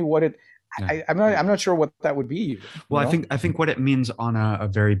 tell me what it. Yeah. I'm not sure what that would be even, Well, I think what it means on a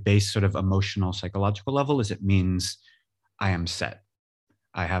very base sort of emotional, psychological level is it means I am set.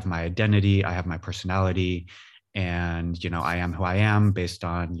 I have my identity, I have my personality, and I am who I am based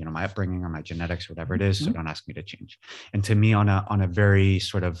on my upbringing or my genetics or whatever it is. So Mhm. don't ask me to change. And to me, on a very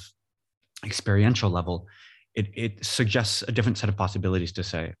sort of experiential level, it suggests a different set of possibilities to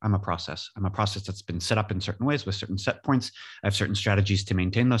say I'm a process. I'm a process that's been set up in certain ways with certain set points. I have certain strategies to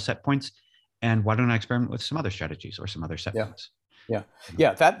maintain those set points. And why don't I experiment with some other strategies or some other set Yeah. points? Yeah, You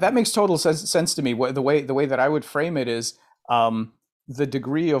know? yeah, that makes total sense to me. The way that I would frame it is, um, the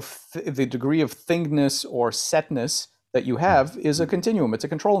degree of thingness or setness that you Mm. have is a continuum. It's a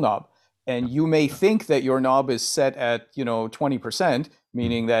control knob, and you may think that your knob is set at 20%, Mm.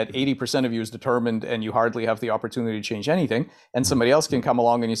 meaning that 80% of you is determined, and you hardly have the opportunity to change anything. And Mm. somebody else can come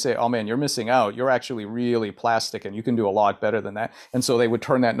along and you say, "Oh man, you're missing out. You're actually really plastic, and you can do a lot better than that." And so they would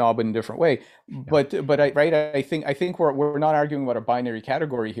turn that knob in a different way. Yeah. But I think we're not arguing about a binary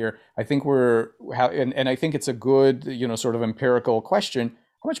category here. I think and I think it's a good, sort of empirical question.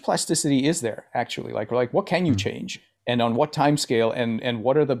 How much plasticity is there actually? Like what can you Mm. change, and on what time scale, and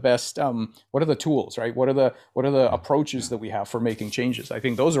what are the best, what are the tools, right? What are the Yeah. approaches that we have for making changes? I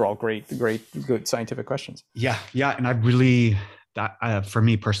think those are all great, good scientific questions. Yeah, yeah, and I really that for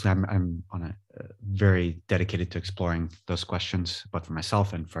me personally, I'm on a very dedicated to exploring those questions, both for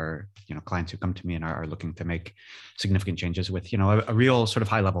myself and for clients who come to me and are looking to make significant changes with a real sort of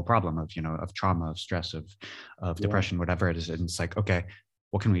high level problem of of trauma, of stress, of Yeah. depression, whatever it is. And it's like, okay,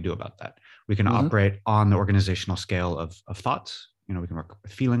 what can we do about that? We can Hmm. operate on the organizational scale of thoughts. We can work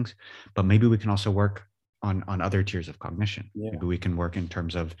with feelings, but maybe we can also work on other tiers of cognition. Yeah. Maybe we can work in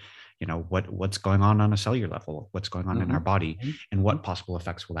terms of what's going on a cellular level, what's going on in Hmm. our body, and Hmm. what possible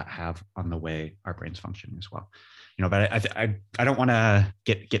effects will that have on the way our brains function as well. But I don't want to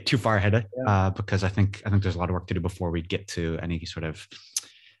get too far ahead, Yeah. because I think there's a lot of work to do before we get to any sort of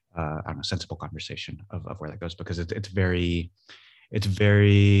I don't know, sensible conversation of where that goes, because it's very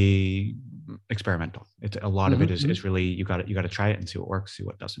experimental. It's a lot of it Hmm. is really you got to try it and see what works, see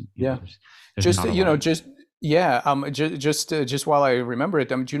what doesn't. Yeah. There's Just not a lot. just yeah. Just while I remember it,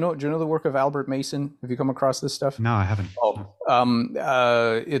 do you know the work of Albert Mason? Have you come across this stuff? No, I haven't. Oh,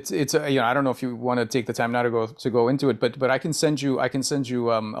 No. it's I don't know if you want to take the time now to go into it, but I can send you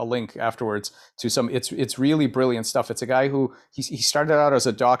a link afterwards to some. It's really brilliant stuff. It's a guy who he started out as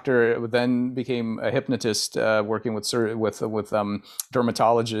a doctor, then became a hypnotist, working with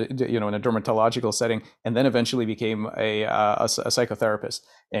dermatology, in a dermatological setting, and then eventually became a psychotherapist.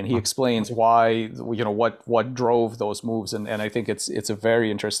 And he Wow. explains why, what drove those moves, and I think it's a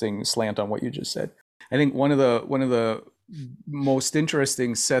very interesting slant on what you just said. I think one of the most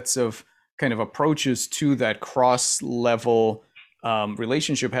interesting sets of kind of approaches to that cross level,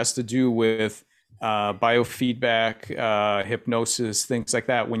 relationship has to do with biofeedback, hypnosis, things like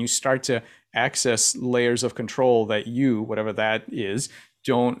that. When you start to access layers of control that whatever that is,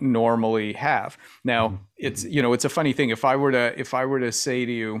 don't normally have. Now, Mhm. it's a funny thing. If I were to say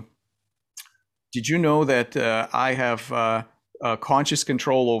to you, did you know that I have conscious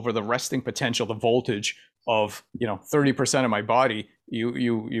control over the resting potential, the voltage of 30% of my body?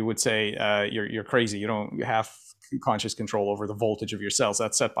 You would say, you're crazy. You don't have conscious control over the voltage of your cells.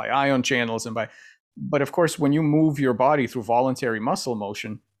 That's set by ion channels and by. But of course, when you move your body through voluntary muscle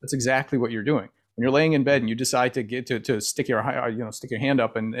motion, that's exactly what you're doing. When you're laying in bed and you decide to get to stick your hand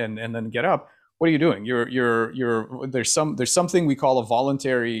up and then get up, what are you doing? There's something we call a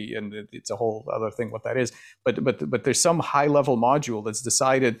voluntary, and it's a whole other thing what that is. But there's some high level module that's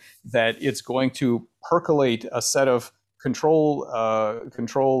decided that it's going to percolate a set of control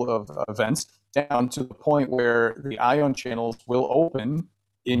of events down to the point where the ion channels will open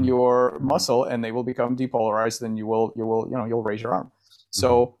in Mhm. your muscle, and they will become depolarized, and you'll raise your arm.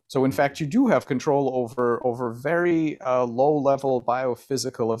 Mm-hmm. So in fact, you do have control over very low level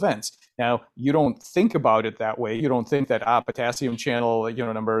biophysical events. Now, you don't think about it that way. You don't think that potassium channel,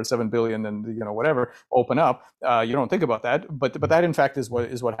 number 7 billion, and whatever, open up. You don't think about that, but that in fact is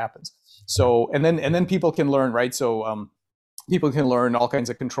what happens. So and then people can learn, right? So people can learn all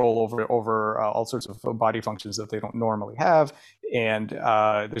kinds of control over all sorts of body functions that they don't normally have. And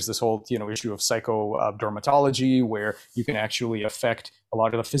there's this whole issue of psychodermatology, where you can actually affect a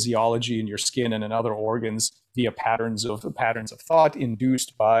lot of the physiology in your skin and in other organs via patterns of thought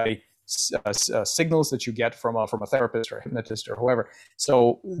induced by signals that you get from a therapist or a hypnotist or whoever.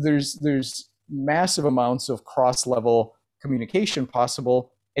 So there's massive amounts of cross-level communication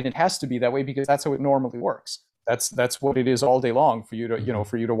possible, and it has to be that way because that's how it normally works. That's what it is all day long for you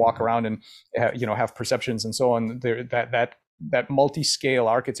to walk around and have perceptions and so on. There, that multi-scale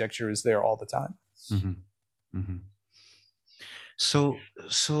architecture is there all the time. Mm-hmm. Mm-hmm. So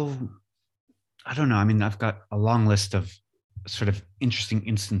I don't know. I mean, I've got a long list of sort of interesting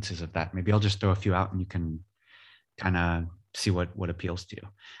instances of that. Maybe I'll just throw a few out and you can kind of see what appeals to you.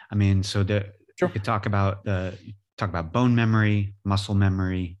 I mean, so you could talk about bone memory, muscle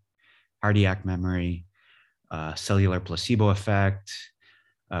memory, cardiac memory, cellular placebo effect,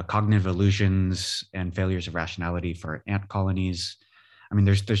 cognitive illusions, and failures of rationality for ant colonies. I mean,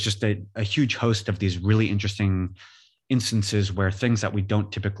 there's just a huge host of these really interesting instances where things that we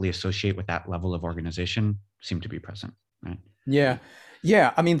don't typically associate with that level of organization seem to be present, right? Yeah.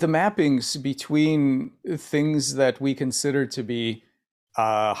 Yeah. I mean, the mappings between things that we consider to be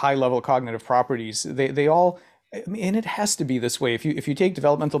high level cognitive properties, they all, I mean, and it has to be this way. If you take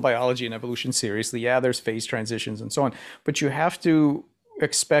developmental biology and evolution seriously, yeah, there's phase transitions and so on, but you have to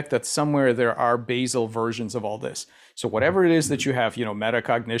expect that somewhere there are basal versions of all this. So whatever it is that you have,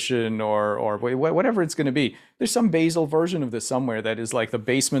 metacognition or whatever it's going to be, there's some basal version of this somewhere that is like the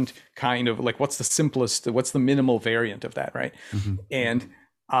basement kind of like what's the minimal variant of that, right? Mm-hmm. And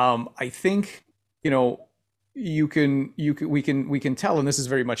I think we can tell, and this is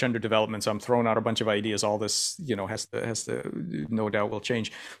very much under development. So I'm throwing out a bunch of ideas. All this has to no doubt will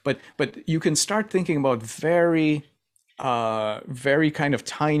change, but you can start thinking about very kind of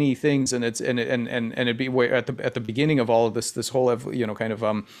tiny things, and it'd be at the beginning of all of this whole kind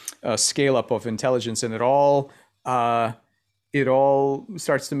of scale up of intelligence, and it all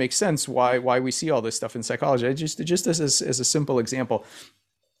starts to make sense why we see all this stuff in psychology. Just as a simple example,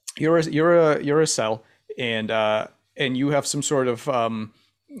 you're a cell, and you have some sort of by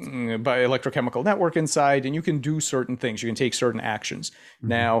electrochemical network inside, and you can do certain things. You can take certain actions. Mm-hmm.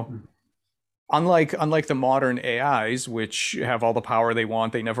 Now, unlike the modern AIs, which have all the power they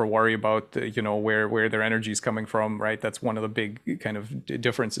want, they never worry about where their energy is coming from, right? That's one of the big kind of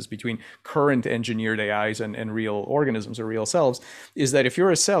differences between current engineered AIs and real organisms or real cells, is that if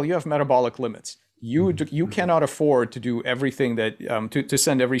you're a cell, you have metabolic limits. You cannot afford to do everything that to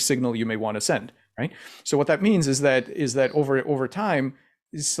send every signal you may want to send, right? So what that means is that over time,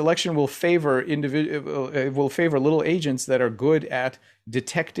 selection will favor little agents that are good at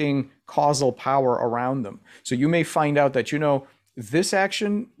detecting causal power around them. So you may find out that this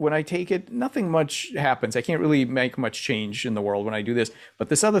action, when I take it, nothing much happens. I can't really make much change in the world when I do this. But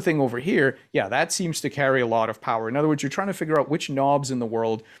this other thing over here, yeah, that seems to carry a lot of power. In other words, you're trying to figure out which knobs in the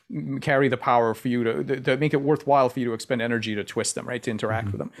world carry the power for you to make it worthwhile for you to expend energy to twist them, right, to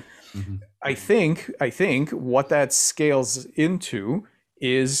interact with them. Mm-hmm. I think what that scales into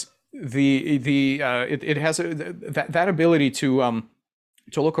is it has that ability to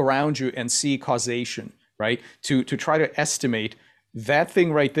look around you and see causation, right? To try to estimate that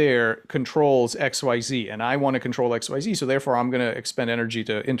thing right there controls XYZ, and I want to control XYZ, so therefore I'm going to expend energy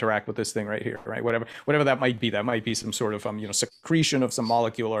to interact with this thing right here, right? Whatever that might be. That might be some sort of secretion of some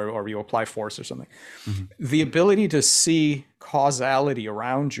molecule, or you apply force or something. Mm-hmm. The ability to see causality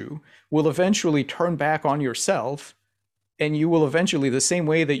around you will eventually turn back on yourself. And you will eventually, the same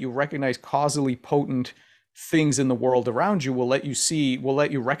way that you recognize causally potent things in the world around you, will let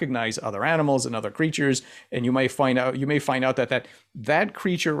you recognize other animals and other creatures. And you may find out that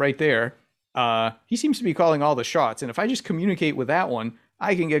creature right there, he seems to be calling all the shots. And if I just communicate with that one,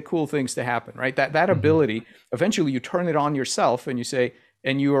 I can get cool things to happen, right? That ability, eventually you turn it on yourself, and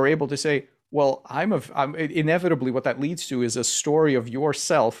you are able to say, well, I'm inevitably what that leads to is a story of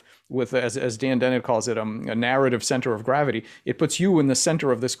yourself with, as Dan Dennett calls it, a narrative center of gravity. It puts you in the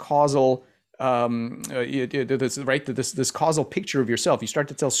center of this causal, this causal picture of yourself. You start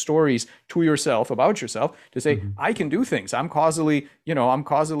to tell stories to yourself about yourself to say, mm-hmm. I can do things. I'm causally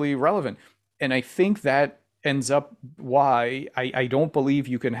relevant. And I think that ends up why I don't believe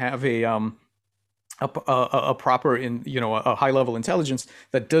you can have a proper a high level intelligence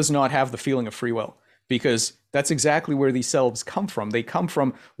that does not have the feeling of free will, because that's exactly where these selves come from. They come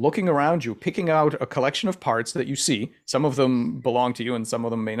from looking around you, picking out a collection of parts that you see. Some of them belong to you and some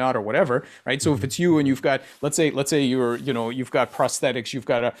of them may not, or whatever, right? So if Hmm. it's you and you've got, let's say you've got prosthetics, you've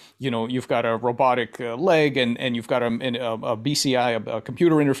got a robotic leg, and you've got a BCI, a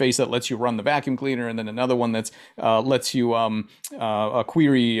computer interface that lets you run the vacuum cleaner, and then another one that's lets you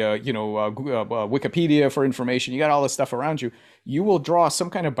query Wikipedia for information. You got all this stuff around you. You will draw some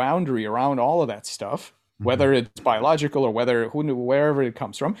kind of boundary around all of that stuff, Hmm. whether it's biological or wherever it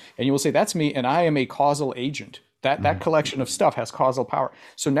comes from, and you will say, that's me, and I am a causal agent. That Hmm. collection of stuff has causal power.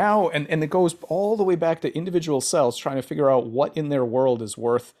 So now, and it goes all the way back to individual cells trying to figure out what in their world is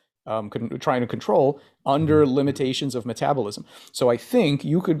worth trying to control under Hmm. limitations of metabolism. So I think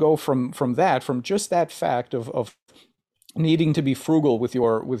you could go from that, from just that fact of needing to be frugal with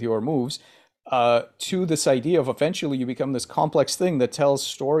your moves, to this idea of eventually you become this complex thing that tells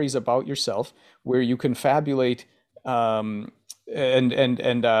stories about yourself, where you confabulate, um, this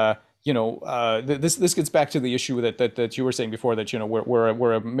gets back to the issue that you were saying before, that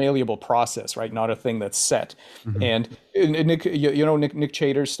we're a malleable process, right? Not a thing that's set. Hmm. And Nick, Nick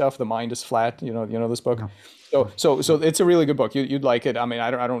Chater's stuff, "The Mind is Flat." You know this book. No. So it's a really good book. You'd like it. I mean, I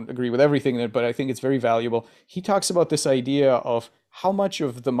don't agree with everything in it, but I think it's very valuable. He talks about this idea of how much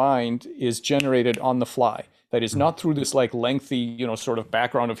of the mind is generated on the fly. That is not through this like lengthy, sort of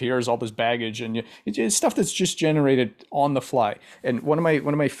background of here's all this baggage, and it's stuff that's just generated on the fly. And one of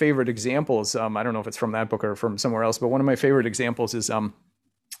my favorite examples, I don't know if it's from that book or from somewhere else, but one of my favorite examples is that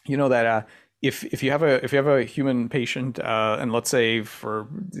if you have a human patient, and let's say for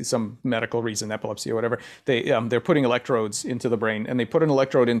some medical reason, epilepsy or whatever, they're putting electrodes into the brain, and they put an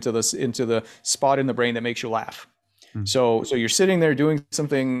electrode into the spot in the brain that makes you laugh. Hmm. So you're sitting there doing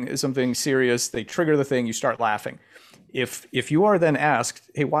something serious, they trigger the thing, you start laughing. If you are then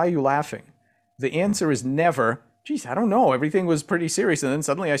asked, "Hey, why are you laughing?" The answer is never, "Geez, I don't know. Everything was pretty serious, and then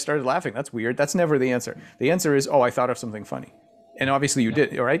suddenly I started laughing. That's weird." That's never the answer. The answer is, "Oh, I thought of something funny." And obviously you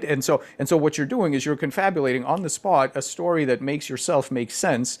did, all right? And so what you're doing is you're confabulating on the spot a story that makes yourself make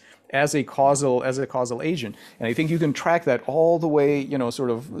sense as a causal agent. And I think you can track that all the way,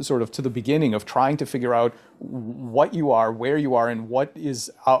 sort of to the beginning of trying to figure out what you are, where you are, and what is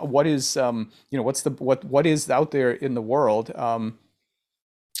out there in the world,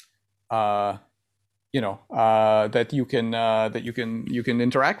 uh, that you can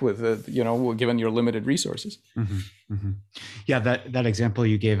interact with, given your limited resources. Hmm. Hmm. Yeah, that example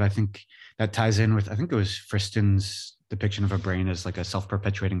you gave, I think that ties in with, I think it was Friston's depiction of a brain as like a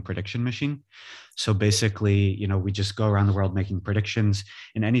self-perpetuating prediction machine. So basically, we just go around the world making predictions,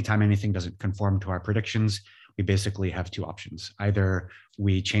 and anytime anything doesn't conform to our predictions, we basically have two options. Either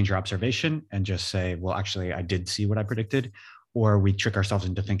we change our observation and just say, well, actually, I did see what I predicted, or we trick ourselves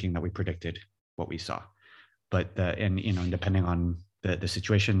into thinking that we predicted what we saw. But depending on the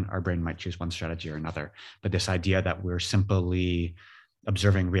situation, our brain might choose one strategy or another. But this idea that we're simply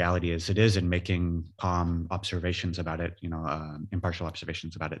observing reality as it is and making calm observations about it, impartial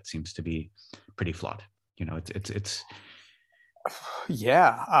observations about it, seems to be pretty flawed. It's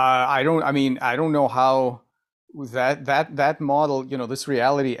Yeah, I don't know how that model, this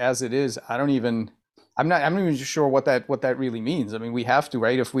reality as it is. I'm not even sure what that really means. I mean, we have to,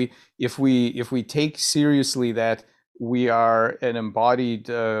 right? If we take seriously that we are an embodied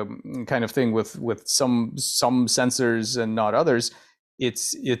kind of thing with some sensors and not others,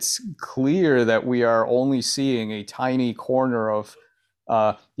 it's clear that we are only seeing a tiny corner of,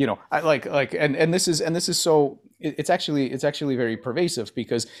 I and this is so it's actually very pervasive,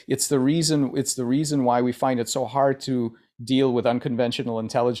 because it's the reason why we find it so hard to deal with unconventional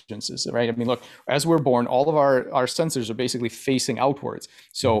intelligences, right? I mean, look, as we're born, all of our sensors are basically facing outwards. Mhm.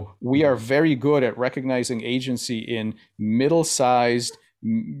 So we are very good at recognizing agency in middle-sized,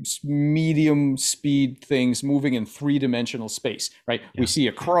 medium speed things moving in three-dimensional space, right? We Yeah. see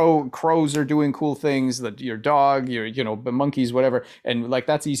a crow, crows are doing cool things, that your dog, the monkeys, whatever, and like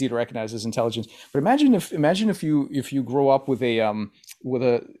that's easy to recognize as intelligence. But imagine if you grow up with an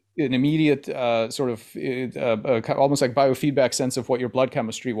immediate sort of almost like biofeedback sense of what your blood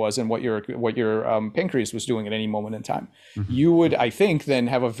chemistry was and what your pancreas was doing at any moment in time. Mhm. You would, I think, then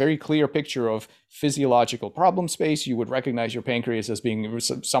have a very clear picture of physiological problem space. You would recognize your pancreas as being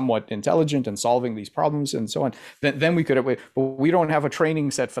somewhat intelligent and solving these problems and so on. Then we could, but we don't have a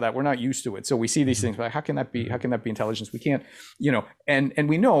training set for that. We're not used to it. So we see these Mhm. things like, how can that be? How Mhm. can that be intelligence? We can't, and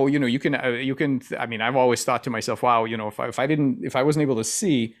we know, you can. I mean, I've always thought to myself, wow, if I wasn't able to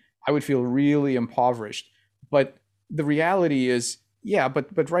see, I would feel really impoverished. But the reality is, yeah,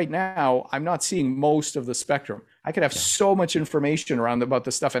 but right now I'm not seeing most of the spectrum. I could have Yeah. so much information around about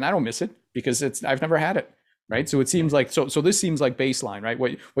the stuff, and I don't miss it because it's I've never had it, right? So it Yeah. seems like so this seems like baseline, right?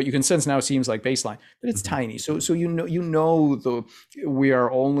 What you can sense now seems like baseline, but it's Mhm. tiny. So you know the we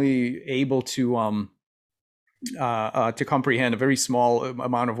are only able to comprehend a very small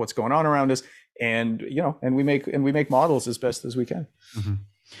amount of what's going on around us, and and we make models as best as we can. Mhm.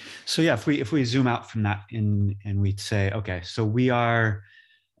 So yeah, if we zoom out from that in and we'd say, okay, so we are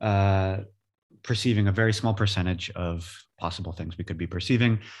uh, perceiving a very small percentage of possible things we could be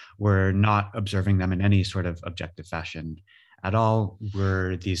perceiving. We're not observing them in any sort of objective fashion at all.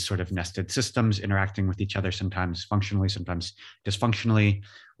 We're these sort of nested systems interacting with each other, sometimes functionally, sometimes dysfunctionally.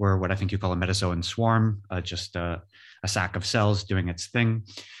 We're what I think you call a metazoan swarm, just a sack of cells doing its thing.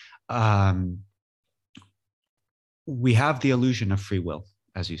 Um, we have the illusion of free will,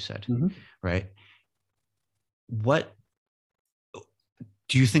 as you said, Mhm. right? What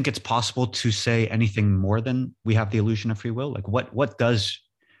do you think it's possible to say anything more than we have the illusion of free will? Like what does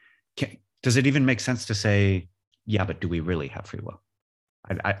it even make sense to say, yeah, but do we really have free will?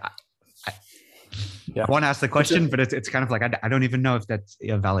 I, Yeah, I want to ask the it's a question, but it's kind of like I don't even know if that's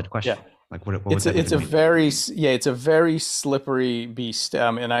a valid yeah. question. Like what would It's a that it's even a mean? very yeah, it's a very slippery beast.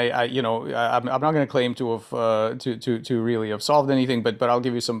 And I'm not going to claim to have to really have solved anything, but I'll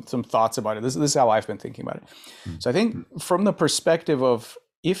give you some thoughts about it. This is how I've been thinking about it. Hmm. So I think from the perspective of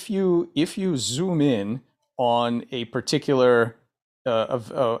if you zoom in on a particular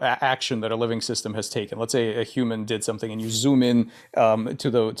action that a living system has taken. Let's say a human did something, and you zoom in to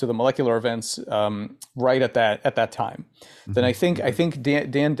the molecular events right at that time. Then I Mhm. think I think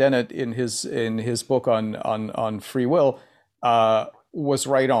Dan Dennett in his book on free will was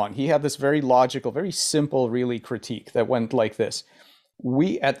right on. He had this very logical, very simple, really critique that went like this: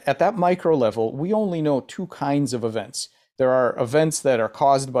 we at that micro level, we only know two kinds of events. There are events that are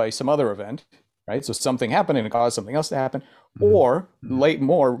caused by some other event, right? So something happened and it caused something else to happen. Mhm. Or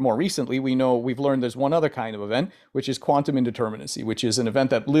more recently, we've learned there's one other kind of event, which is quantum indeterminacy, which is an event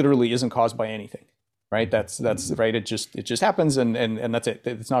that literally isn't caused by anything, right? That's right. It just happens, and that's it.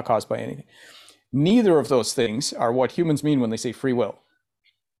 It's not caused by anything. Neither of those things are what humans mean when they say free will.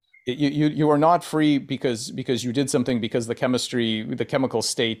 You are not free because you did something because the chemical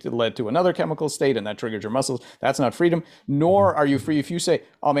state led to another chemical state and that triggered your muscles. That's not freedom. Nor Mhm. are you free if you say,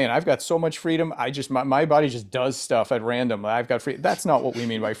 oh man, I've got so much freedom, my body just does stuff at random, I've got free. That's not what we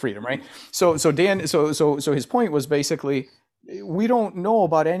mean by freedom, right? So his point was basically, we don't know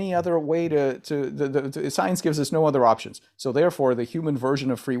about any other way to science gives us no other options. So therefore, the human version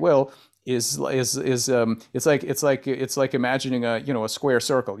of free will is it's like imagining a square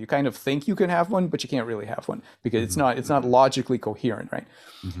circle. You kind of think you can have one, but you can't really have one because it's Mhm. not it's not logically coherent, right?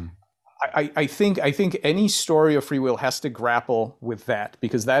 Mhm. I think any story of free will has to grapple with that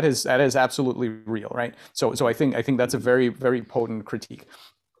because that is absolutely real, right? So I think that's a very very potent critique.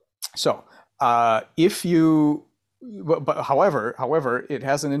 So if you but however, it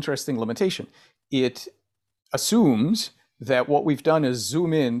has an interesting limitation. It assumes that what we've done is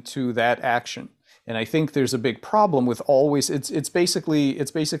zoom in to that action. And I think there's a big problem with always it's basically a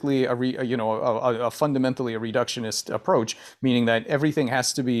fundamentally a reductionist approach, meaning that everything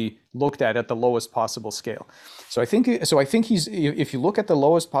has to be looked at the lowest possible scale. So I think he's if you look at the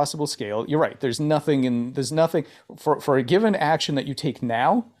lowest possible scale, you're right. There's nothing for a given action that you take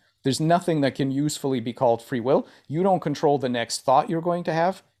now. There's nothing that can usefully be called free will. You don't control the next thought you're going to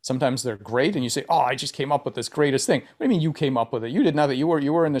have. Sometimes they're great, and you say, "Oh, I just came up with this greatest thing." What do you mean you came up with it? You did nothing. You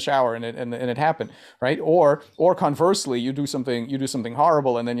were in the shower, and it happened, right? Or conversely, you do something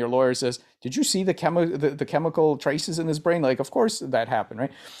horrible, and then your lawyer says, "Did you see the chemical traces in his brain?" Like, of course that happened,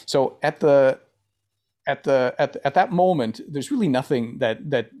 right? So at that moment, there's really nothing that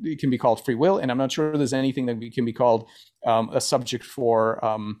can be called free will, and I'm not sure there's anything that can be called a subject for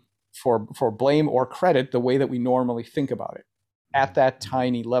blame or credit the way that we normally think about it at that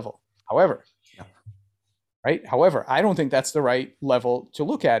tiny level. However, Yeah. However, I don't think that's the right level to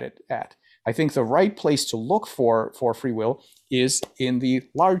look at it at. I think the right place to look for free will is in the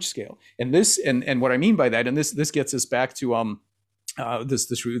large scale. And what I mean by that, and this gets us back to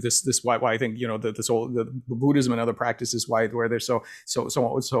this why I think this whole the Buddhism and other practices where they're so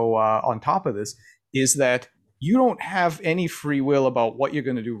on top of this is that you don't have any free will about what you're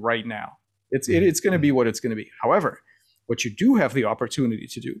going to do right now. Mhm. It's going to be what it's going to be. However, what you do have the opportunity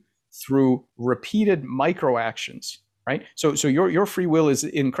to do through repeated micro actions, right? So your free will is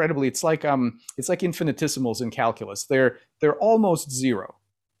incredibly. It's like infinitesimals in calculus. They're almost zero,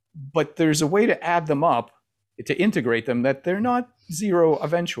 but there's a way to add them up, to integrate them, that they're not zero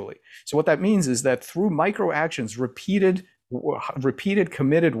eventually. So what that means is that through micro actions, repeated repeated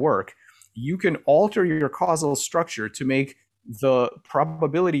committed work, you can alter your causal structure to make the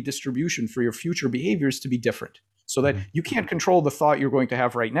probability distribution for your future behaviors to be different, so that Mhm. you can't control the thought you're going to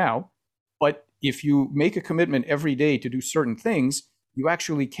have right now. But if you make a commitment every day to do certain things, you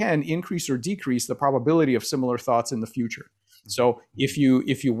actually can increase or decrease the probability of similar thoughts in the future. So if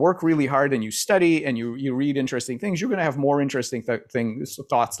you work really hard and you study and you read interesting things, you're going to have more interesting things,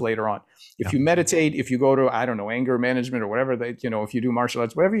 thoughts later on. If Yeah. you meditate, if you go to, I don't know, anger management or whatever that, if you do martial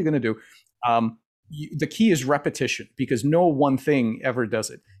arts, whatever you're going to do, the key is repetition, because no one thing ever does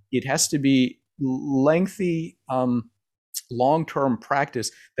it. It has to be lengthy, long-term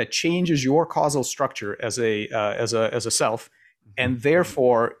practice that changes your causal structure as a self, Mhm. and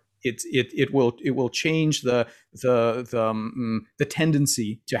therefore it will change the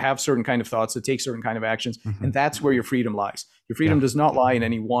tendency to have certain kind of thoughts, to take certain kind of actions, and Mhm. that's where your freedom lies. Your Yeah. freedom does not lie in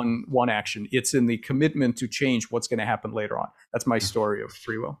any one action. It's in the commitment to change what's going to happen later on. That's my story of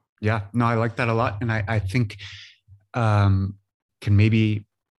free will. Yeah. No, I like that a lot. And I think um, can maybe,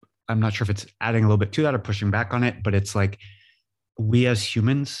 I'm not sure if it's adding a little bit to that or pushing back on it, but it's like we as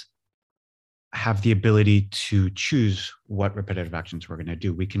humans have the ability to choose what repetitive actions we're going to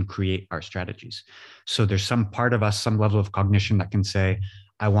do. We can create our strategies. So there's some part of us, some level of cognition that can say,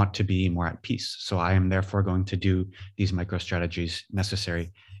 I want to be more at peace. So I am therefore going to do these micro strategies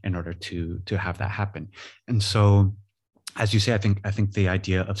necessary in order to have that happen. And so, as you say, I think the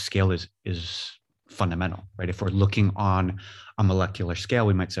idea of scale is fundamental, right? If we're looking on a molecular scale,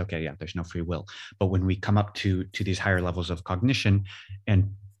 we might say, okay, yeah, there's no free will. But when we come up to these higher levels of cognition,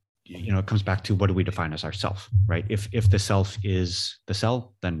 and it comes back to what do we define as ourself, right? If the self is the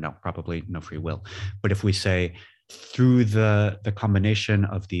cell, then no, probably no free will. But if we say through the combination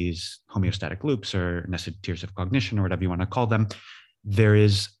of these homeostatic loops or nested tiers of cognition or whatever you want to call them, there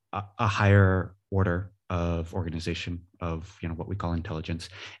is a higher order of organization of what we call intelligence,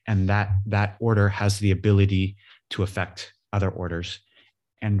 and that order has the ability to affect other orders,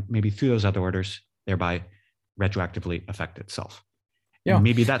 and maybe through those other orders thereby retroactively affect itself. Yeah, And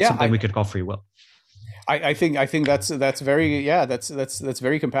maybe that's yeah. something we could call free will. I think that's very, yeah, that's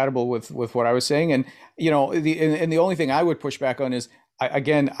very compatible with what I was saying. And the only thing I would push back on is,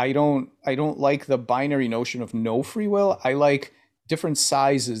 again, I don't like the binary notion of no free will. I like different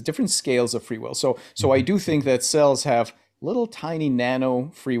sizes, different scales of free will. So I Mhm. do think that cells have little tiny nano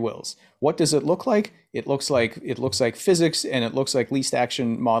free wills. What does it look like? It looks like physics, and it looks like least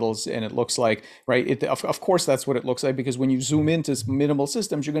action models, and it looks like, right. Of course that's what it looks like, because when you zoom into minimal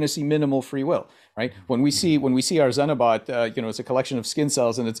systems, you're going to see minimal free will, right? When we see our Xenobot, it's a collection of skin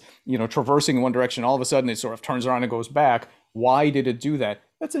cells, and it's traversing in one direction. All of a sudden, it sort of turns around and goes back. Why did it do that?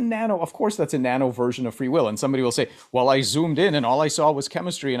 That's a nano. Of course, that's a nano version of free will. And somebody will say, "Well, I zoomed in and all I saw was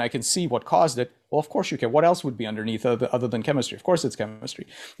chemistry, and I can see what caused it." Well, of course you can. What else would be underneath other than chemistry? Of course, it's chemistry.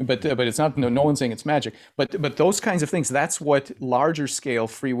 But it's not. No one's saying it's magic. But those kinds of things. That's what larger scale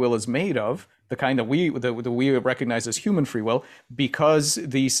free will is made of. The kind that we recognize as human free will, because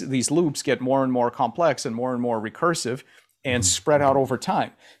these loops get more and more complex and more recursive and Mhm. spread out over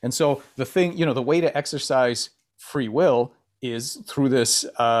time. And so the way to exercise free will is through this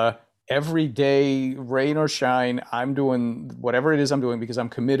every day, rain or shine, I'm doing whatever it is I'm doing because I'm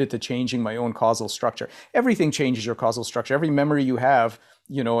committed to changing my own causal structure. Everything changes your causal structure. Every memory you have,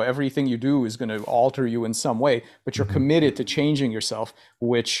 everything you do is going to alter you in some way, but you're Mhm. committed to changing yourself,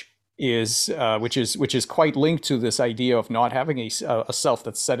 which is quite linked to this idea of not having a self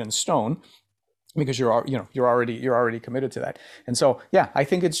that's set in stone, because you're already committed to that. And so, yeah, I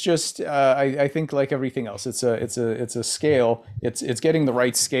think it's just I think, like everything else, it's a scale. It's getting the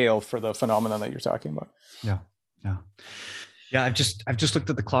right scale for the phenomenon that you're talking about. Yeah. Yeah. Yeah. I've just looked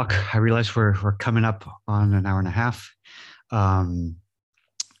at the clock. I realize we're coming up on an hour and a half. Um,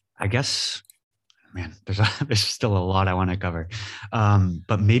 I guess, man, there's still a lot I want to cover.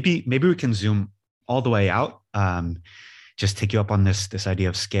 But maybe we can zoom all the way out. Just take you up on this idea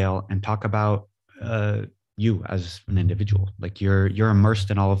of scale and talk about uh, you as an individual. Like you're immersed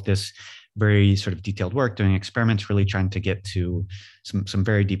in all of this very sort of detailed work, doing experiments, really trying to get to some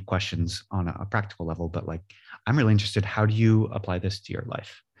very deep questions on a practical level. But like, I'm really interested. How do you apply this to your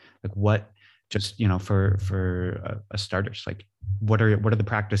life? Like, what just for starters, like what are the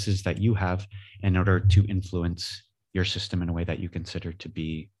practices that you have in order to influence your system in a way that you consider to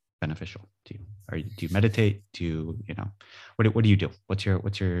be beneficial to you? Do you meditate? What do you do? What's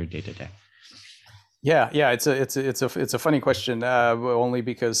your day to day? Yeah, it's a funny question, only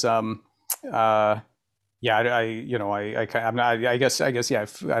because uh, Yeah, I'm not. I guess, yeah.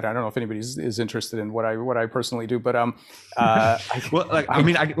 I don't know if anybody is interested in what I personally do, but Well, like, I I,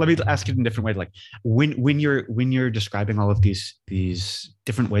 mean, let me ask it in a different way. Like, when you're describing all of these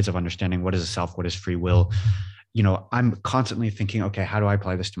different ways of understanding what is a self, what is free will, I'm constantly thinking, okay, how do I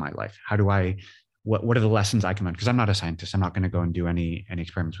apply this to my life? How do I, what are the lessons I can learn? Because I'm not a scientist. I'm not going to go and do any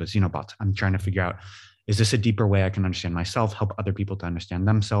experiments with xenobots. I'm trying to figure out, is this a deeper way I can understand myself, help other people to understand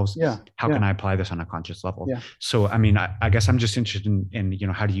themselves? yeah, How yeah, can I apply this on a conscious level? yeah. So, I mean, I guess I'm just interested in,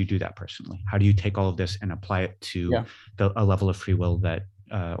 how do you do that personally? How do you take all of this and apply it to Yeah. a level of free will that,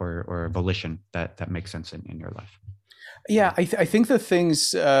 or volition that makes sense in your life? Yeah, I think the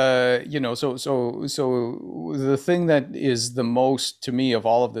things, the thing that is the most to me of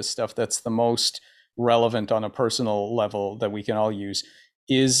all of this stuff that's the most relevant on a personal level that we can all use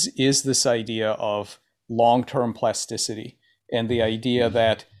is this idea of long-term plasticity and the idea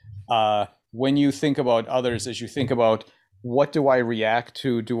that when you think about others, as you think about what do I react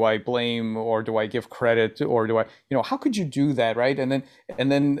to, do I blame or do I give credit or do I, how could you do that, right? And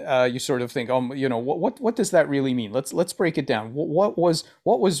then you sort of think, what does that really mean? Let's break it down.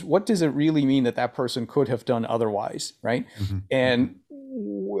 What does it really mean that that person could have done otherwise, right? Mm-hmm. And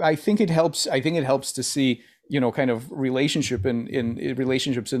I think it helps. I think it helps to see, kind of in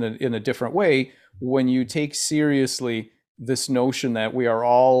relationships in a different way when you take seriously this notion that we are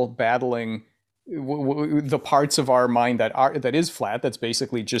all battling the parts of our mind that is flat, that's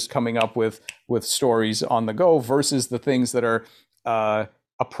basically just coming up with stories on the go, versus the things that are a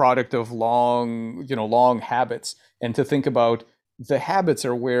product of long habits. And to think about the habits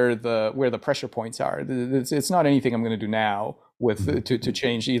are where the pressure points are. It's not anything I'm going to do now with to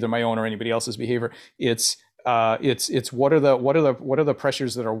change either my own or anybody else's behavior. It's what are the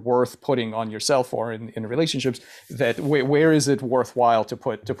pressures that are worth putting on yourself or in relationships, that where is it worthwhile to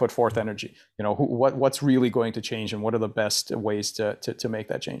put forth energy, what's really going to change, and what are the best ways to make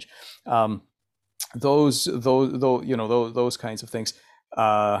that change. Those kinds of things,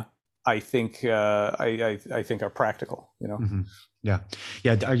 I think I think are practical. Mm-hmm. Yeah,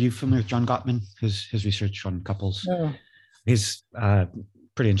 yeah. Are you familiar with John Gottman? His research on couples. Yeah. He's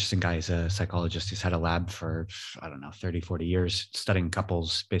pretty interesting guy. He's a psychologist. He's had a lab for, I don't know, 30, 40 years studying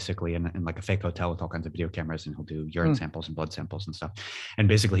couples basically in like a fake hotel with all kinds of video cameras, and he'll do urine samples and blood samples and stuff. And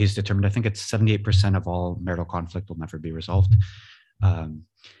basically he's determined, I think it's 78% of all marital conflict will never be resolved. Um,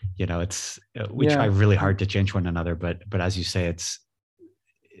 it's, we try really hard to change one another, but as you say,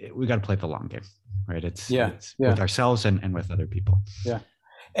 we got to play the long game, right? It's with ourselves and with other people. Yeah.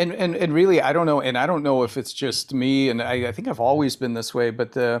 And really, I don't know, and I don't know if it's just me, and I think I've always been this way,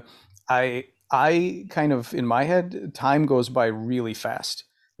 but I kind of, in my head, time goes by really fast,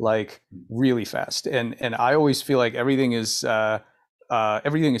 like really fast, and I always feel like everything is temporary,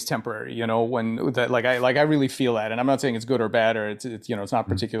 when that, I really feel that. And I'm not saying it's good or bad, or it's not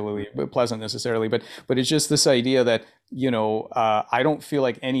particularly pleasant necessarily, but it's just this idea that I don't feel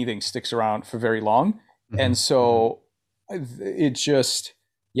like anything sticks around for very long. And so it just,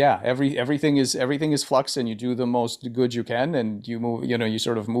 yeah, everything is flux, and you do the most good you can, and you move, you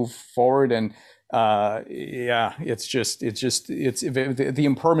sort of move forward. And yeah, it's the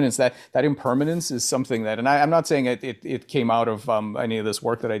impermanence, that impermanence is something that, and I'm not saying it came out of any of this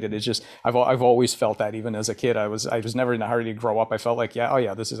work that I did. It's just I've always felt that. Even as a kid, I was never in a hurry to grow up. I felt like, yeah, oh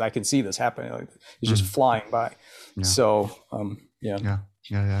yeah, I can see this happening. Like, it's just flying by. Yeah. So yeah.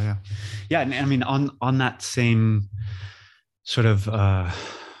 And I mean, on that same sort of I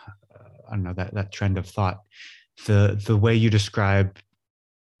don't know, that trend of thought, the way you describe,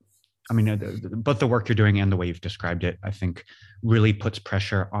 I mean, both the work you're doing and the way you've described it, I think really puts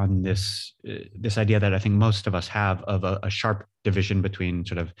pressure on this idea that I think most of us have of a sharp division between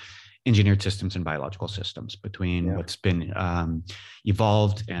sort of engineered systems and biological systems, between what's been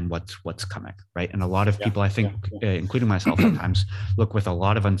evolved and what's coming, right? And a lot of people, I think, including myself at times, look with a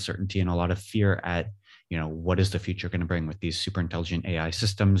lot of uncertainty and a lot of fear at, what is the future going to bring with these super intelligent AI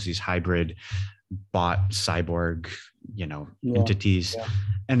systems, these hybrid bot cyborg, entities.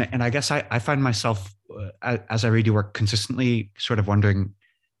 And I guess I find myself, as I read your work, consistently sort of wondering,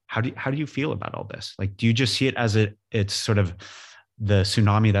 how do you feel about all this? Like, do you just see it as it's sort of the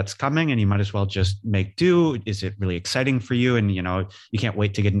tsunami that's coming and you might as well just make do? Is it really exciting for you? And, you can't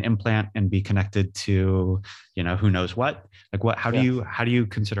wait to get an implant and be connected to, who knows what? Like, how do you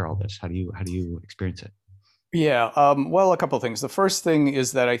consider all this? How do you experience it? Yeah, well, a couple of things. The first thing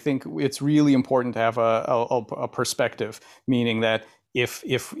is that I think it's really important to have a perspective, meaning that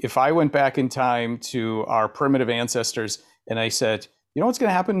if I went back in time to our primitive ancestors and I said, what's going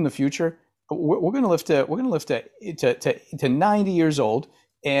to happen in the future? We're going to live to 90 years old,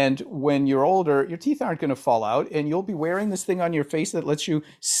 And when you're older, your teeth aren't going to fall out, and you'll be wearing this thing on your face that lets you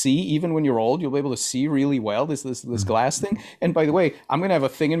see even when you're old. You'll be able to see really well, this glass thing. And by the way, I'm going to have a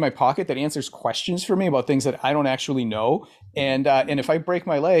thing in my pocket that answers questions for me about things that I don't actually know. And if I break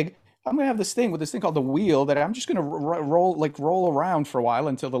my leg, I'm gonna have this thing with this thing called the wheel that I'm just gonna roll around for a while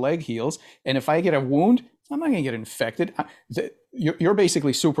until the leg heals. And if I get a wound, I'm not gonna get infected. You're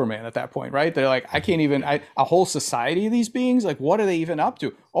basically Superman at that point, right? They're like, I can't even. A whole society of these beings, like, what are they even up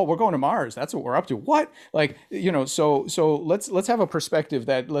to? Oh, we're going to Mars. That's what we're up to. What? Like, so let's have a perspective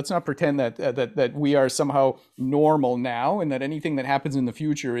that let's not pretend that we are somehow normal now, and that anything that happens in the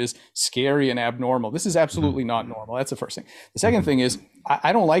future is scary and abnormal. This is absolutely not normal. That's the first thing. The second thing is,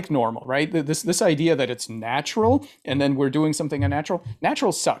 I don't like normal, right? This idea that it's natural and then we're doing something unnatural.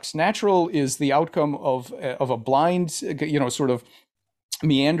 Natural sucks. Natural is the outcome of a blind, sort of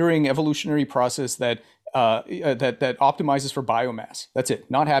meandering evolutionary process that optimizes for biomass. That's it.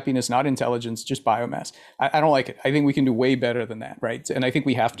 Not happiness, not intelligence, just biomass. I don't like it. I think we can do way better than that, right? And I think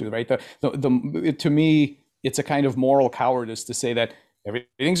we have to, right? To me, it's a kind of moral cowardice to say that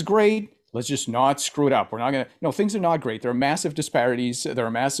everything's great. Let's just not screw it up. We're not going to. No, things are not great. There are massive disparities. There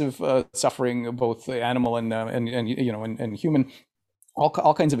are massive suffering, both animal and human.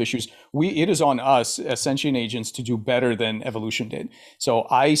 All kinds of issues. It is on us as sentient agents to do better than evolution did. So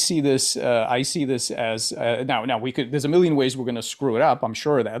I see this. As now we could. There's a million ways we're going to screw it up. I'm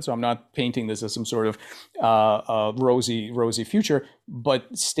sure of that. So I'm not painting this as some sort of rosy future.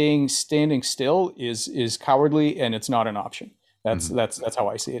 But standing still is cowardly, and it's not an option. That's how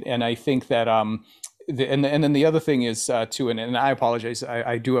I see it. And I think that and then the other thing is too, and I apologize,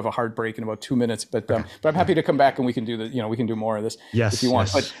 I do have a hard break in about 2 minutes, but I'm happy to come back and we can do we can do more of this if you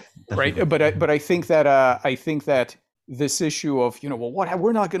want. Yes, but right, but I think that this issue of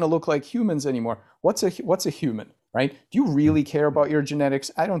we're not going to look like humans anymore. What's a human, right? Do you really care about your genetics?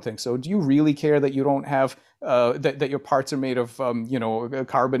 I don't think so. Do you really care that you don't have that your parts are made of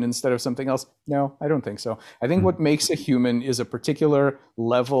carbon instead of something else? No, I don't think so. I think what makes a human is a particular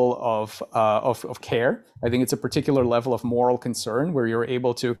level of care. I think it's a particular level of moral concern where you're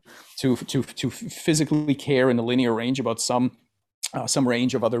able to physically care in a linear range about some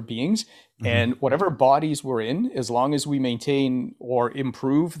range of other beings. And whatever bodies we're in, as long as we maintain or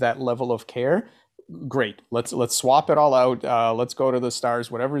improve that level of care, great. Let's swap it all out. Let's go to the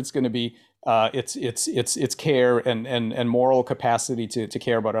stars, whatever it's going to be. It's care and moral capacity to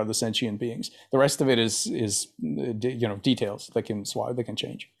care about other sentient beings. The rest of it is details that can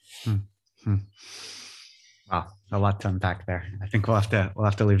change. Wow, a lot to unpack there. I think we'll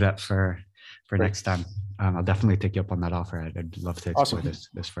have to leave that for next time. I'll definitely take you up on that offer. I'd love to explore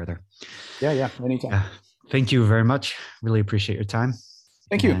this further. Yeah, anytime. Thank you very much. Really appreciate your time.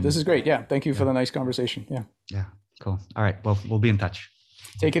 Thank you. This is great. Yeah, thank you for the nice conversation. Yeah, cool. All right, well, we'll be in touch.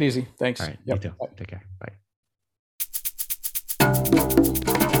 Take it easy. Thanks. All right, you too. Bye. Take care. Bye.